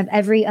forefront of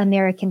every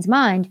American's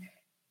mind,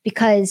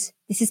 because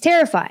this is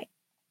terrifying.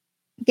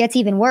 It gets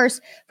even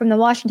worse. From the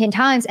Washington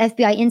Times,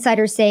 FBI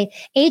insiders say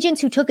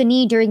agents who took a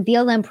knee during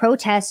BLM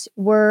protests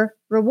were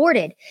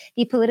rewarded.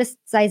 The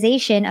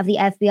politicization of the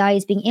FBI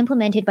is being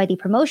implemented by the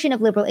promotion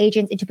of liberal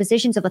agents into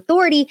positions of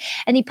authority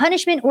and the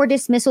punishment or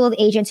dismissal of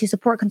agents who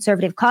support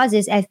conservative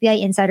causes,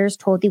 FBI insiders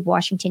told the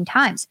Washington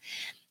Times.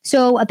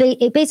 So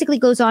it basically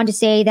goes on to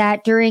say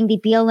that during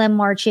the BLM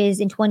marches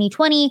in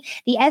 2020,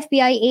 the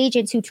FBI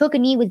agents who took a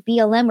knee with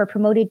BLM were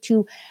promoted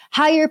to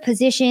higher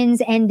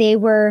positions, and they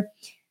were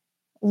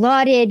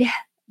lauded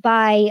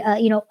by,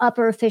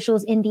 upper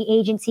officials in the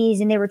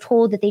agencies, and they were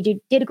told that they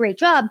did a great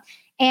job.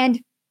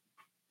 And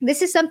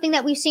this is something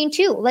that we've seen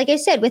too, like I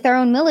said, with our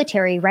own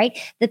military, right?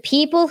 The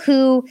people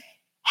who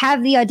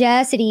have the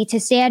audacity to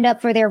stand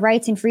up for their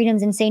rights and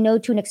freedoms and say no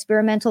to an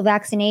experimental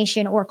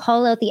vaccination or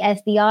call out the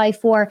FBI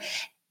for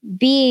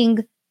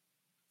being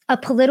a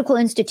political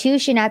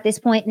institution at this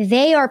point,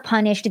 they are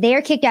punished. They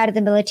are kicked out of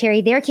the military.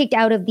 They're kicked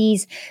out of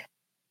these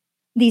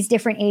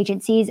different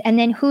agencies. And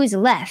then who's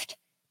left?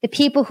 The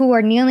people who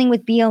are kneeling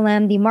with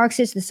BLM, the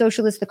Marxists, the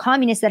socialists, the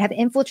communists that have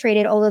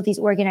infiltrated all of these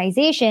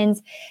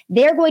organizations,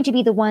 they're going to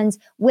be the ones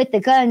with the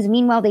guns.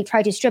 Meanwhile, they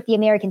try to strip the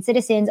American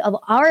citizens of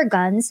our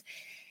guns.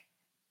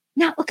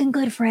 Not looking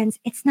good, friends.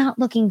 It's not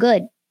looking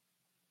good.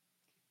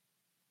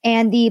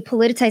 And the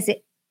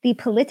politicization,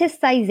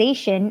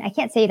 I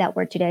can't say that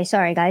word today.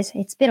 Sorry, guys.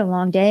 It's been a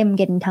long day. I'm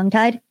getting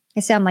tongue-tied.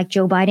 I sound like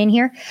Joe Biden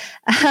here.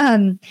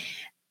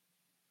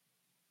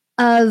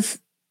 Of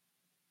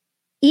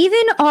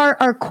even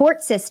our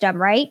court system,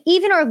 right?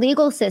 Even our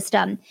legal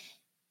system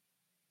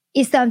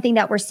is something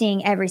that we're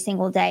seeing every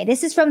single day.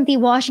 This is from the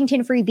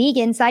Washington Free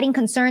Beacon, citing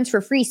concerns for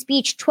free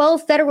speech.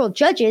 12 federal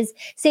judges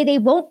say they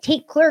won't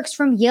take clerks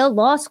from Yale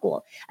Law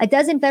School. A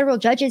dozen federal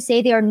judges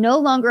say they are no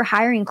longer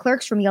hiring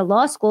clerks from Yale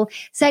Law School,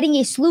 citing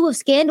a slew of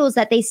scandals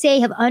that they say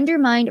have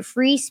undermined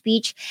free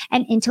speech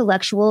and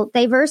intellectual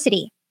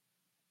diversity.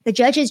 The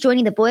judges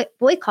joining the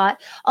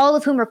boycott, all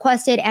of whom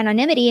requested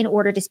anonymity in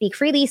order to speak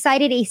freely,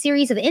 cited a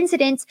series of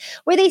incidents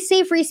where they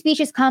say free speech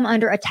has come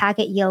under attack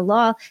at Yale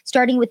Law,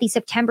 starting with the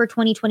September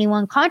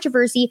 2021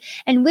 controversy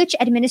in which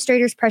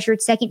administrators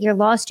pressured second-year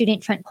law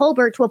student Trent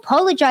Colbert to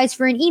apologize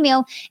for an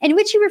email in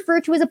which he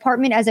referred to his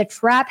apartment as a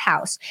trap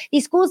house. The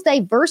school's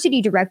diversity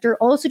director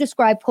also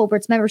described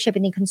Colbert's membership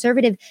in the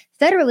Conservative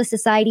Federalist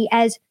Society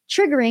as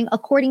triggering,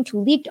 according to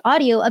leaked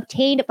audio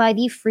obtained by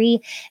the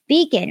Free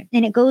Beacon.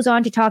 And it goes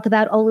on to talk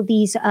about all of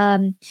these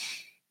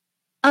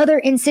other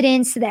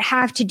incidents that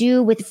have to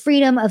do with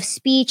freedom of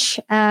speech.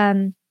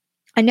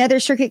 Another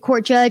circuit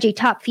court judge, a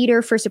top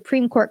feeder for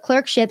Supreme Court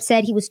clerkship,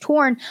 said he was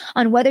torn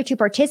on whether to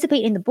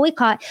participate in the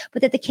boycott,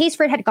 but that the case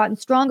for it had gotten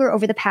stronger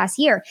over the past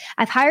year.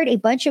 I've hired a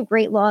bunch of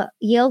great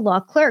Yale law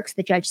clerks,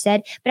 the judge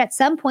said, but at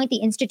some point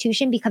the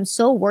institution becomes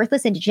so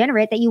worthless and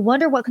degenerate that you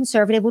wonder what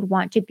conservative would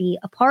want to be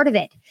a part of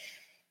it.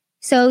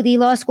 So the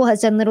law school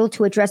has done little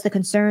to address the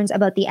concerns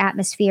about the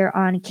atmosphere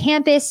on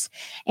campus.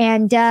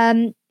 And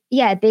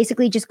it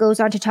basically just goes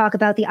on to talk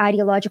about the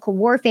ideological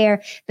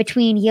warfare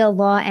between Yale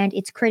Law and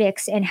its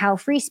critics and how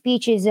free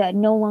speech is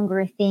no longer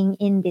a thing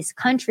in this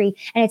country.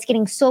 And it's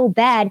getting so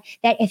bad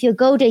that if you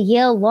go to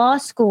Yale Law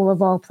School,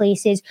 of all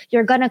places,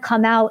 you're going to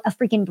come out a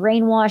freaking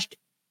brainwashed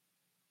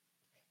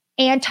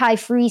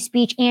anti-free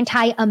speech,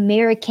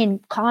 anti-American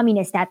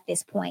communist at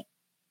this point.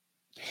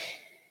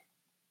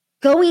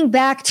 Going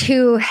back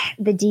to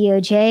the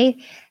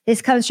DOJ,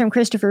 this comes from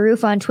Christopher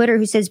Roof on Twitter,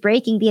 who says,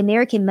 breaking, the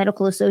American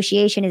Medical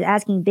Association is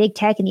asking Big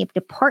Tech and the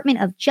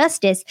Department of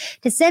Justice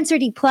to censor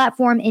the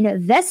platform and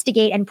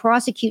investigate and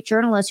prosecute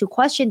journalists who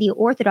question the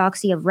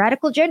orthodoxy of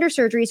radical gender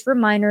surgeries for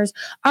minors,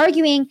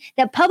 arguing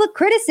that public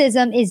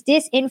criticism is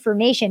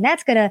disinformation.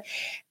 That's going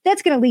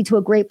to lead to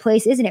a great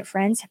place, isn't it,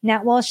 friends?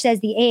 Nat Walsh says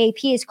the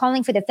AAP is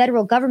calling for the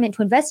federal government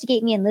to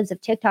investigate me and Libs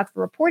of TikTok for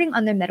reporting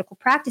on their medical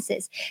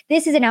practices.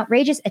 This is an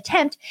outrageous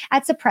attempt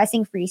at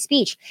suppressing free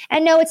speech.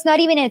 And no, it's not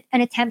even an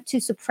attempt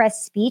to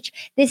suppress speech.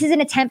 This is an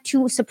attempt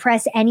to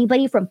suppress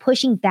anybody from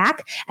pushing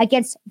back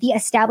against the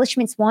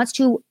establishment's wants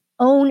to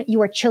own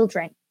your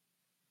children.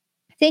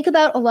 Think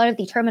about a lot of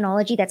the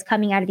terminology that's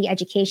coming out of the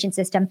education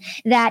system,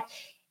 that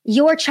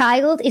your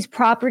child is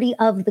property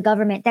of the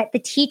government, that the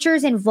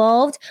teachers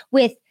involved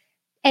with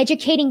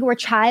educating your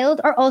child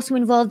are also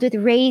involved with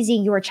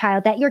raising your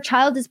child, that your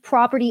child is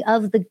property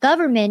of the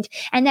government,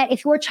 and that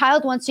if your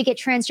child wants to get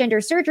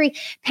transgender surgery,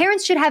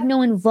 parents should have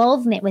no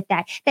involvement with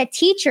that, that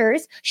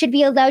teachers should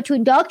be allowed to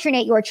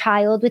indoctrinate your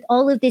child with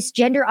all of this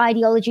gender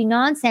ideology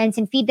nonsense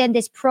and feed them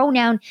this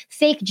pronoun,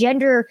 fake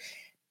gender,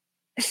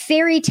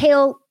 fairy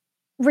tale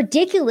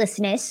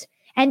ridiculousness.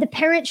 And the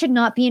parent should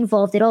not be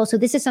involved at all. So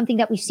this is something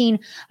that we've seen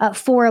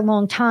for a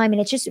long time.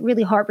 And it's just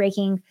really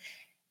heartbreaking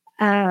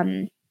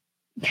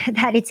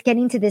that it's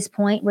getting to this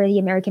point where the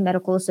American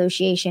Medical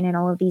Association and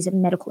all of these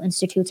medical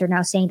institutes are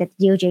now saying that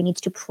the DOJ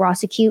needs to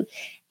prosecute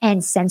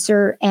and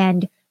censor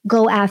and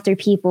go after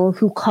people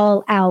who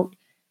call out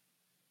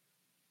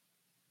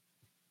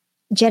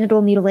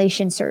genital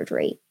mutilation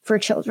surgery for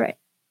children.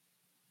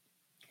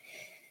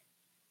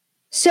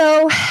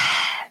 So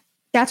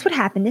that's what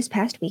happened this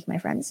past week, my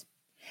friends.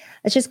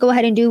 let's just go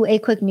ahead and do a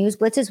quick news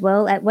blitz as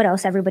well at what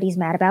else everybody's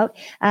mad about.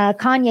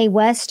 Kanye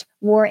West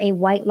wore a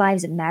White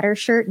Lives Matter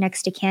shirt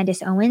next to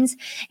Candace Owens.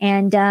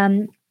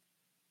 And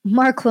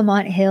Mark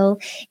Lamont Hill,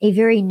 a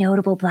very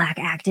notable Black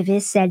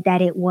activist, said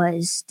that it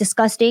was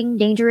disgusting,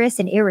 dangerous,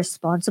 and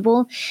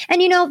irresponsible.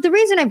 And, the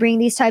reason I bring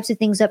these types of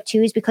things up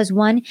too is because,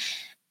 one,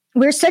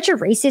 we're such a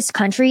racist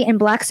country and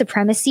Black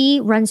supremacy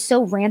runs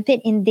so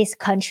rampant in this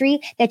country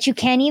that you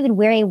can't even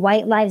wear a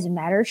White Lives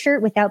Matter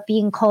shirt without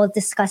being called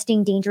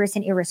disgusting, dangerous,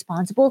 and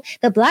irresponsible.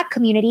 The Black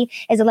community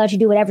is allowed to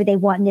do whatever they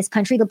want in this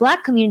country. The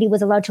Black community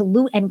was allowed to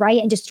loot and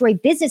riot and destroy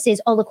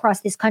businesses all across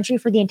this country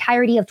for the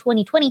entirety of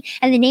 2020.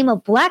 And in the name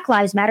of Black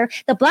Lives Matter,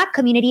 the Black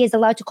community is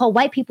allowed to call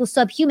white people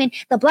subhuman.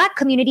 The Black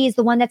community is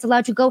the one that's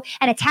allowed to go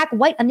and attack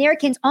white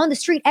Americans on the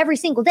street every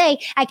single day.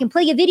 I can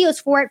play you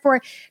videos for it for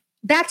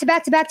back to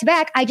back to back to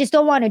back. I just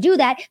don't want to do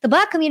that. The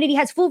Black community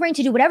has full reign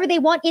to do whatever they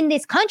want in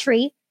this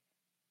country.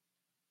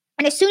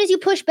 And as soon as you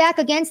push back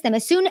against them,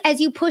 as soon as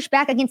you push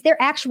back against their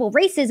actual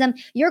racism,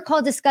 you're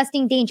called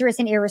disgusting, dangerous,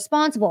 and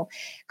irresponsible.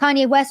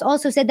 Kanye West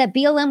also said that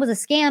BLM was a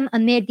scam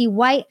amid the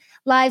White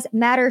Lives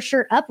Matter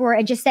shirt uproar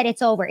and just said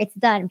it's over. It's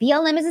done.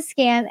 BLM is a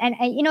scam. And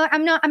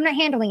I'm not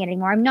handling it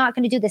anymore. I'm not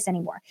going to do this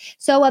anymore.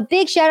 So a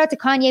big shout out to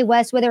Kanye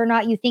West, whether or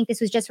not you think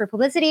this was just for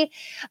publicity.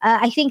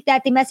 I think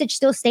that the message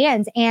still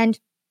stands. And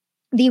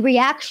the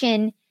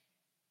reaction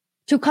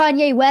to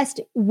Kanye West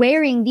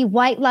wearing the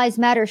White Lives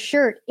Matter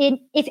shirt,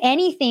 if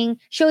anything,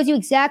 shows you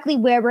exactly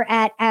where we're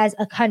at as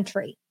a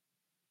country.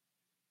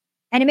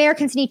 And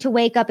Americans need to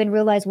wake up and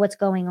realize what's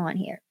going on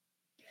here.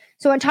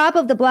 So on top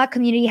of the Black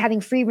community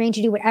having free reign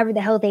to do whatever the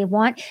hell they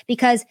want,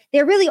 because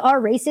there really are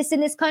racists in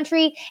this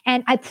country,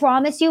 and I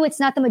promise you it's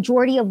not the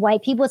majority of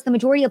white people, it's the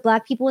majority of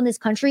Black people in this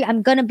country.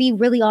 I'm going to be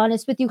really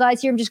honest with you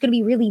guys here. I'm just going to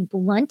be really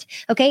blunt,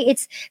 okay?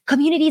 It's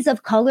communities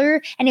of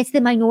color, and it's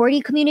the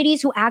minority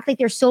communities who act like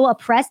they're so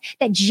oppressed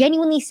that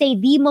genuinely say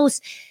the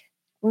most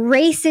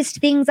racist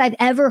things I've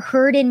ever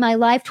heard in my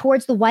life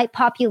towards the white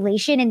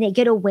population, and they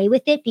get away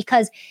with it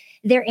because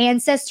their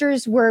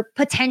ancestors were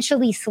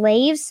potentially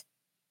slaves.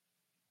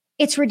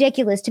 It's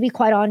ridiculous, to be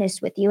quite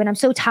honest with you. And I'm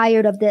so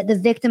tired of the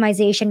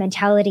victimization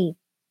mentality.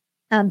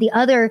 The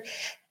other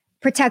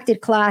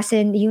protected class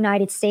in the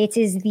United States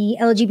is the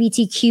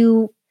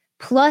LGBTQ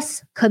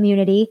plus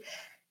community.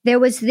 There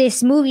was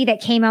this movie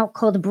that came out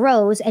called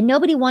Bros, and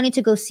nobody wanted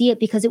to go see it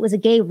because it was a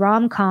gay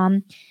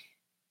rom-com.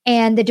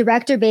 And the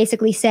director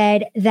basically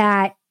said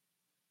that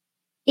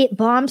it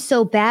bombed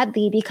so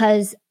badly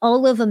because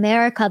all of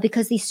America,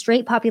 because the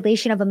straight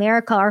population of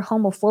America are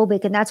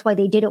homophobic, and that's why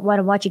they didn't want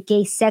to watch a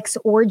gay sex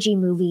orgy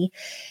movie.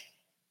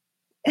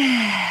 Gosh,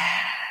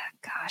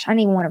 I don't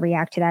even want to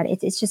react to that.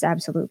 It's just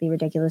absolutely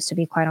ridiculous, to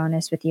be quite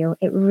honest with you.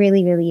 It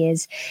really, really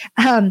is.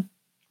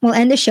 We'll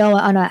end the show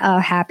on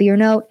a happier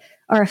note,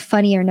 or a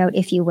funnier note,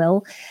 if you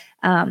will.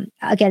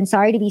 Again,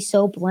 sorry to be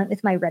so blunt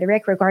with my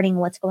rhetoric regarding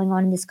what's going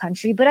on in this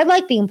country, but I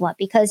like being blunt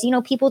because,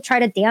 people try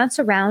to dance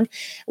around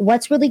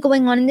what's really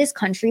going on in this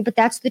country, but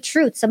that's the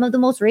truth. Some of the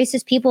most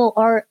racist people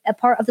are a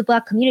part of the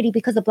Black community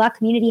because the Black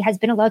community has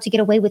been allowed to get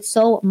away with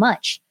so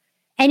much.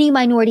 Any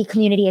minority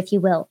community, if you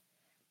will.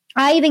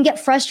 I even get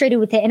frustrated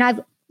with it, and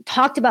I've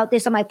talked about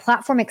this on my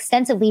platform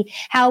extensively,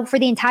 how for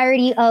the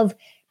entirety of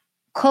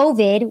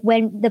COVID,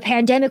 when the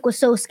pandemic was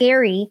so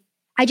scary,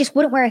 I just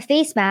wouldn't wear a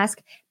face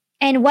mask.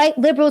 And white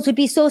liberals would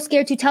be so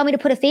scared to tell me to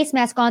put a face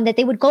mask on that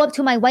they would go up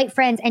to my white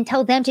friends and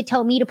tell them to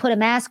tell me to put a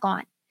mask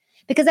on.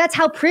 Because that's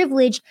how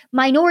privileged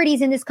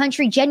minorities in this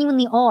country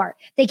genuinely are.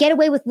 They get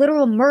away with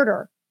literal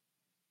murder.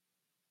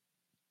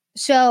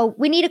 So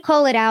we need to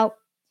call it out.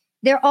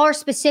 There are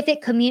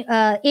specific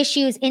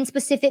issues in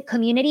specific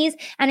communities.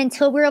 And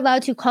until we're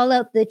allowed to call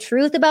out the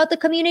truth about the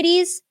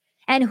communities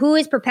and who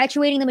is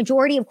perpetuating the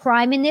majority of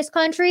crime in this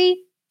country,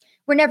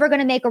 we're never going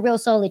to make a real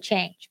solid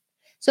change.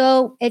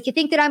 So if you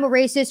think that I'm a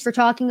racist for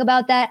talking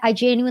about that, I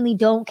genuinely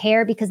don't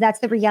care because that's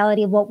the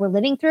reality of what we're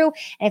living through.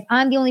 And if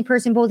I'm the only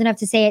person bold enough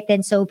to say it,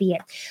 then so be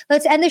it.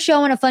 Let's end the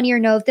show on a funnier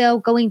note, though,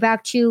 going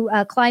back to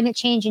climate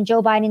change and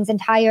Joe Biden's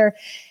entire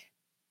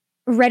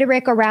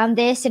rhetoric around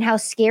this and how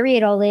scary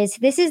it all is.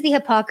 This is the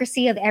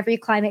hypocrisy of every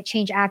climate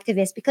change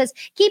activist, because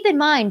keep in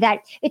mind that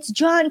it's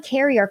John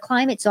Kerry, our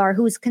climate czar,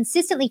 who is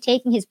consistently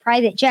taking his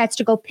private jets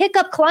to go pick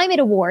up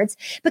climate awards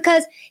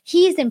because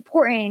he's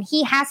important and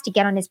he has to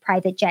get on his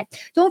private jet.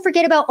 Don't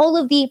forget about all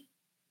of the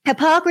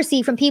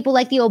hypocrisy from people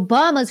like the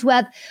Obamas who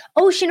have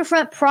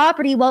oceanfront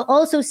property while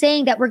also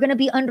saying that we're going to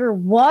be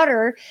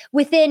underwater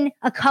within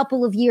a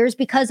couple of years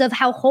because of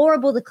how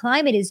horrible the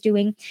climate is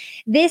doing.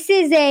 This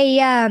is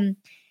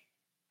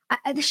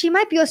she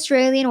might be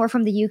Australian or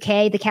from the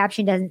UK. The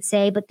caption doesn't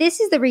say, but this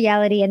is the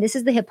reality. And this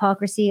is the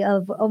hypocrisy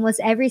of almost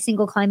every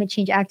single climate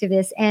change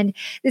activist. And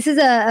this is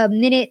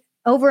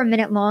over a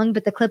minute long,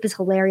 but the clip is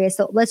hilarious.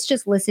 So let's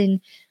just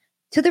listen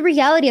to the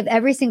reality of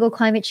every single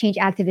climate change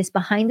activist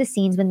behind the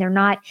scenes when they're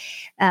not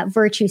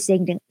virtue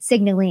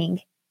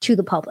signaling to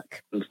the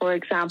public. For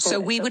example.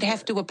 So we would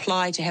have to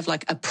apply to have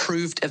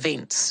approved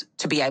events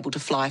to be able to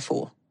fly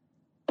for?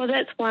 Well,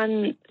 that's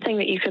one thing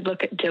that you could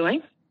look at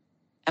doing.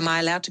 Am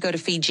I allowed to go to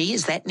Fiji?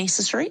 Is that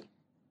necessary?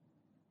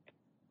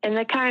 In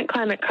the current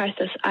climate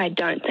crisis, I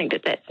don't think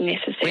that that's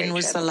necessary. When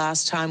was the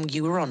last time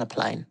you were on a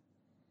plane?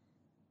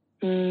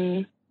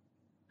 I'm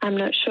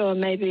not sure.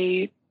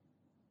 Maybe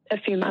a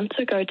few months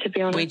ago, to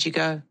be honest. Where'd you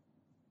go?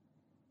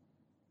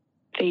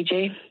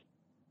 Fiji.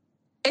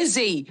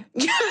 Izzy!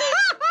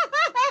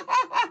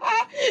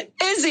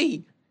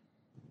 Izzy!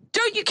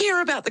 Don't you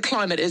care about the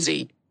climate,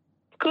 Izzy?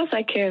 Of course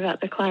I care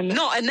about the climate.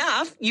 Not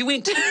enough. You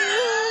went to...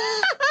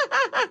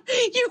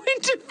 You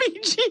went to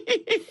Fiji.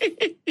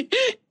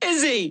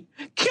 Izzy,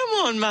 come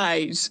on,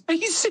 mate. Are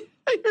you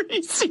serious?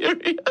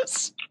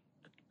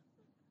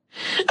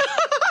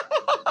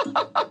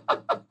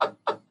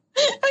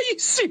 Are you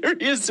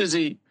serious,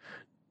 Izzy?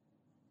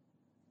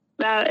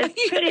 No,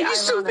 it's pretty ironic.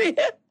 Still there?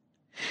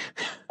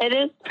 It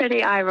is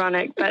pretty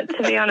ironic, but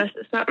to be honest,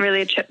 it's not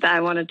really a trip that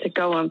I wanted to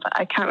go on, but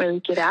I can't really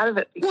get out of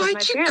it.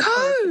 Why'd you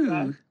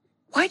go?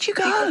 Why'd you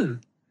go?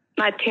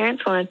 My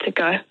parents wanted to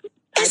go.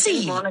 Izzy, I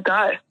didn't want to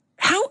go.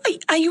 How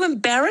are you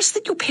embarrassed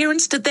that your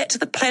parents did that to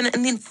the planet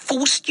and then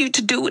forced you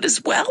to do it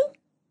as well?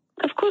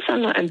 Of course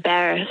I'm not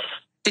embarrassed.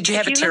 Did you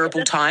have a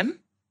terrible time?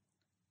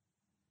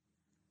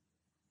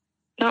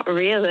 Not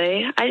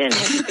really. I didn't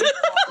have to do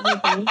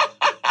anything.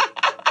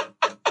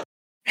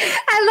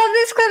 I love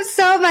this clip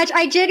so much.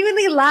 I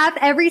genuinely laugh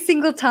every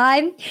single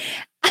time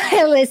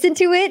I listen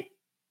to it.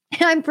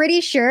 And I'm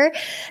pretty sure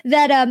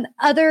that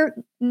other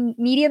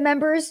media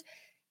members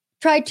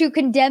tried to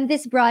condemn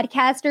this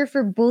broadcaster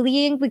for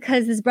bullying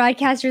because this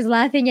broadcaster is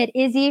laughing at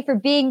Izzy for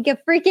being a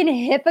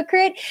freaking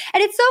hypocrite.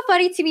 And it's so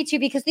funny to me, too,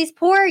 because these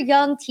poor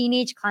young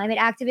teenage climate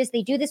activists,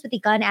 they do this with the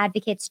gun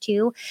advocates,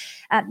 too.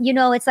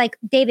 It's like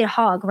David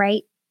Hogg,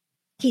 right?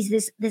 He's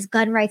this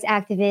gun rights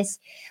activist.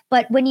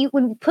 But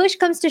when push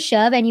comes to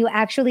shove and you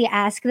actually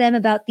ask them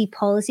about the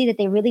policy that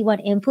they really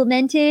want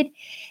implemented,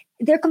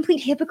 they're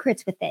complete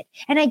hypocrites with it.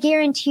 And I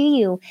guarantee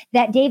you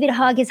that David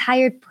Hogg has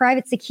hired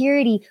private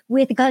security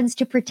with guns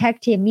to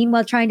protect him,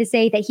 meanwhile trying to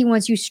say that he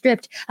wants you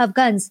stripped of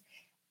guns.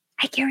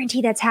 I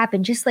guarantee that's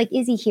happened, just like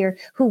Izzy here,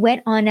 who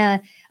went on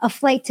a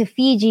flight to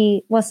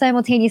Fiji while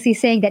simultaneously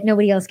saying that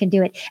nobody else can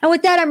do it. And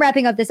with that, I'm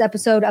wrapping up this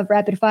episode of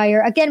Rapid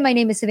Fire. Again, my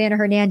name is Savannah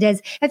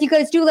Hernandez. If you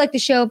guys do like the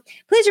show,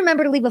 please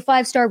remember to leave a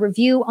 5-star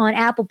review on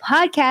Apple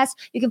Podcasts.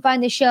 You can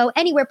find the show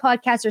anywhere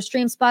podcasts are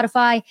streamed: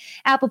 Spotify,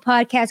 Apple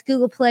Podcasts,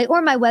 Google Play,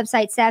 or my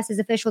website,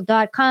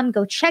 savsisofficial.com.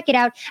 Go check it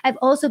out. I've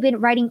also been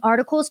writing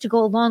articles to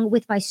go along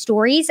with my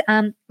stories,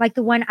 like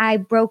the one I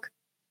broke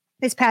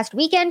this past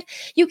weekend.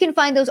 You can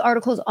find those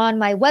articles on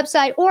my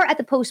website or at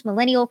the Post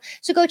Millennial.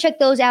 So go check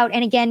those out.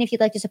 And again, if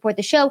you'd like to support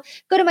the show,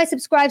 go to my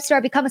Subscribe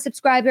Star, become a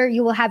subscriber.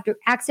 You will have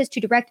access to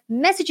direct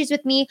messages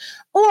with me,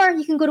 or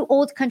you can go to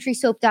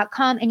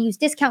oldcountrysoap.com and use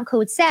discount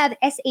code SAV,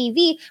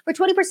 S-A-V, for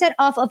 20%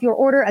 off of your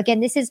order.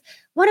 Again, this is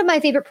one of my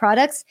favorite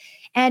products.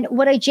 And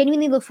what I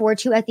genuinely look forward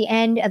to at the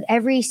end of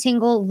every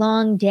single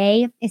long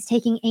day is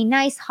taking a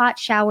nice hot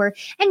shower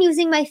and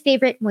using my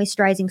favorite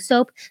moisturizing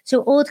soap.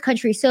 So Old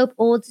Country Soap,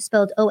 old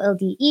spelled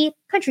O-L-D-E,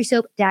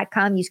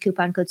 countrysoap.com. Use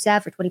coupon code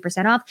SAV for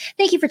 20% off.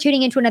 Thank you for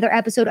tuning into another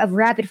episode of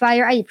Rapid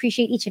Fire. I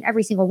appreciate each and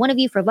every single one of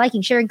you for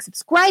liking, sharing,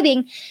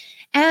 subscribing,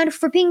 and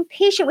for being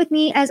patient with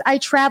me as I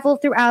travel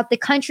throughout the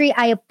country.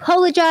 I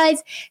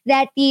apologize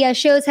that the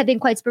shows have been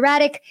quite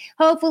sporadic.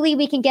 Hopefully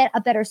we can get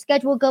a better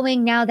schedule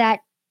going now that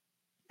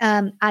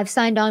I've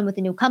signed on with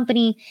a new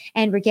company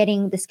and we're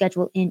getting the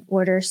schedule in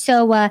order.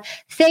 So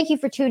thank you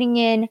for tuning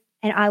in,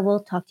 and I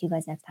will talk to you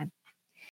guys next time.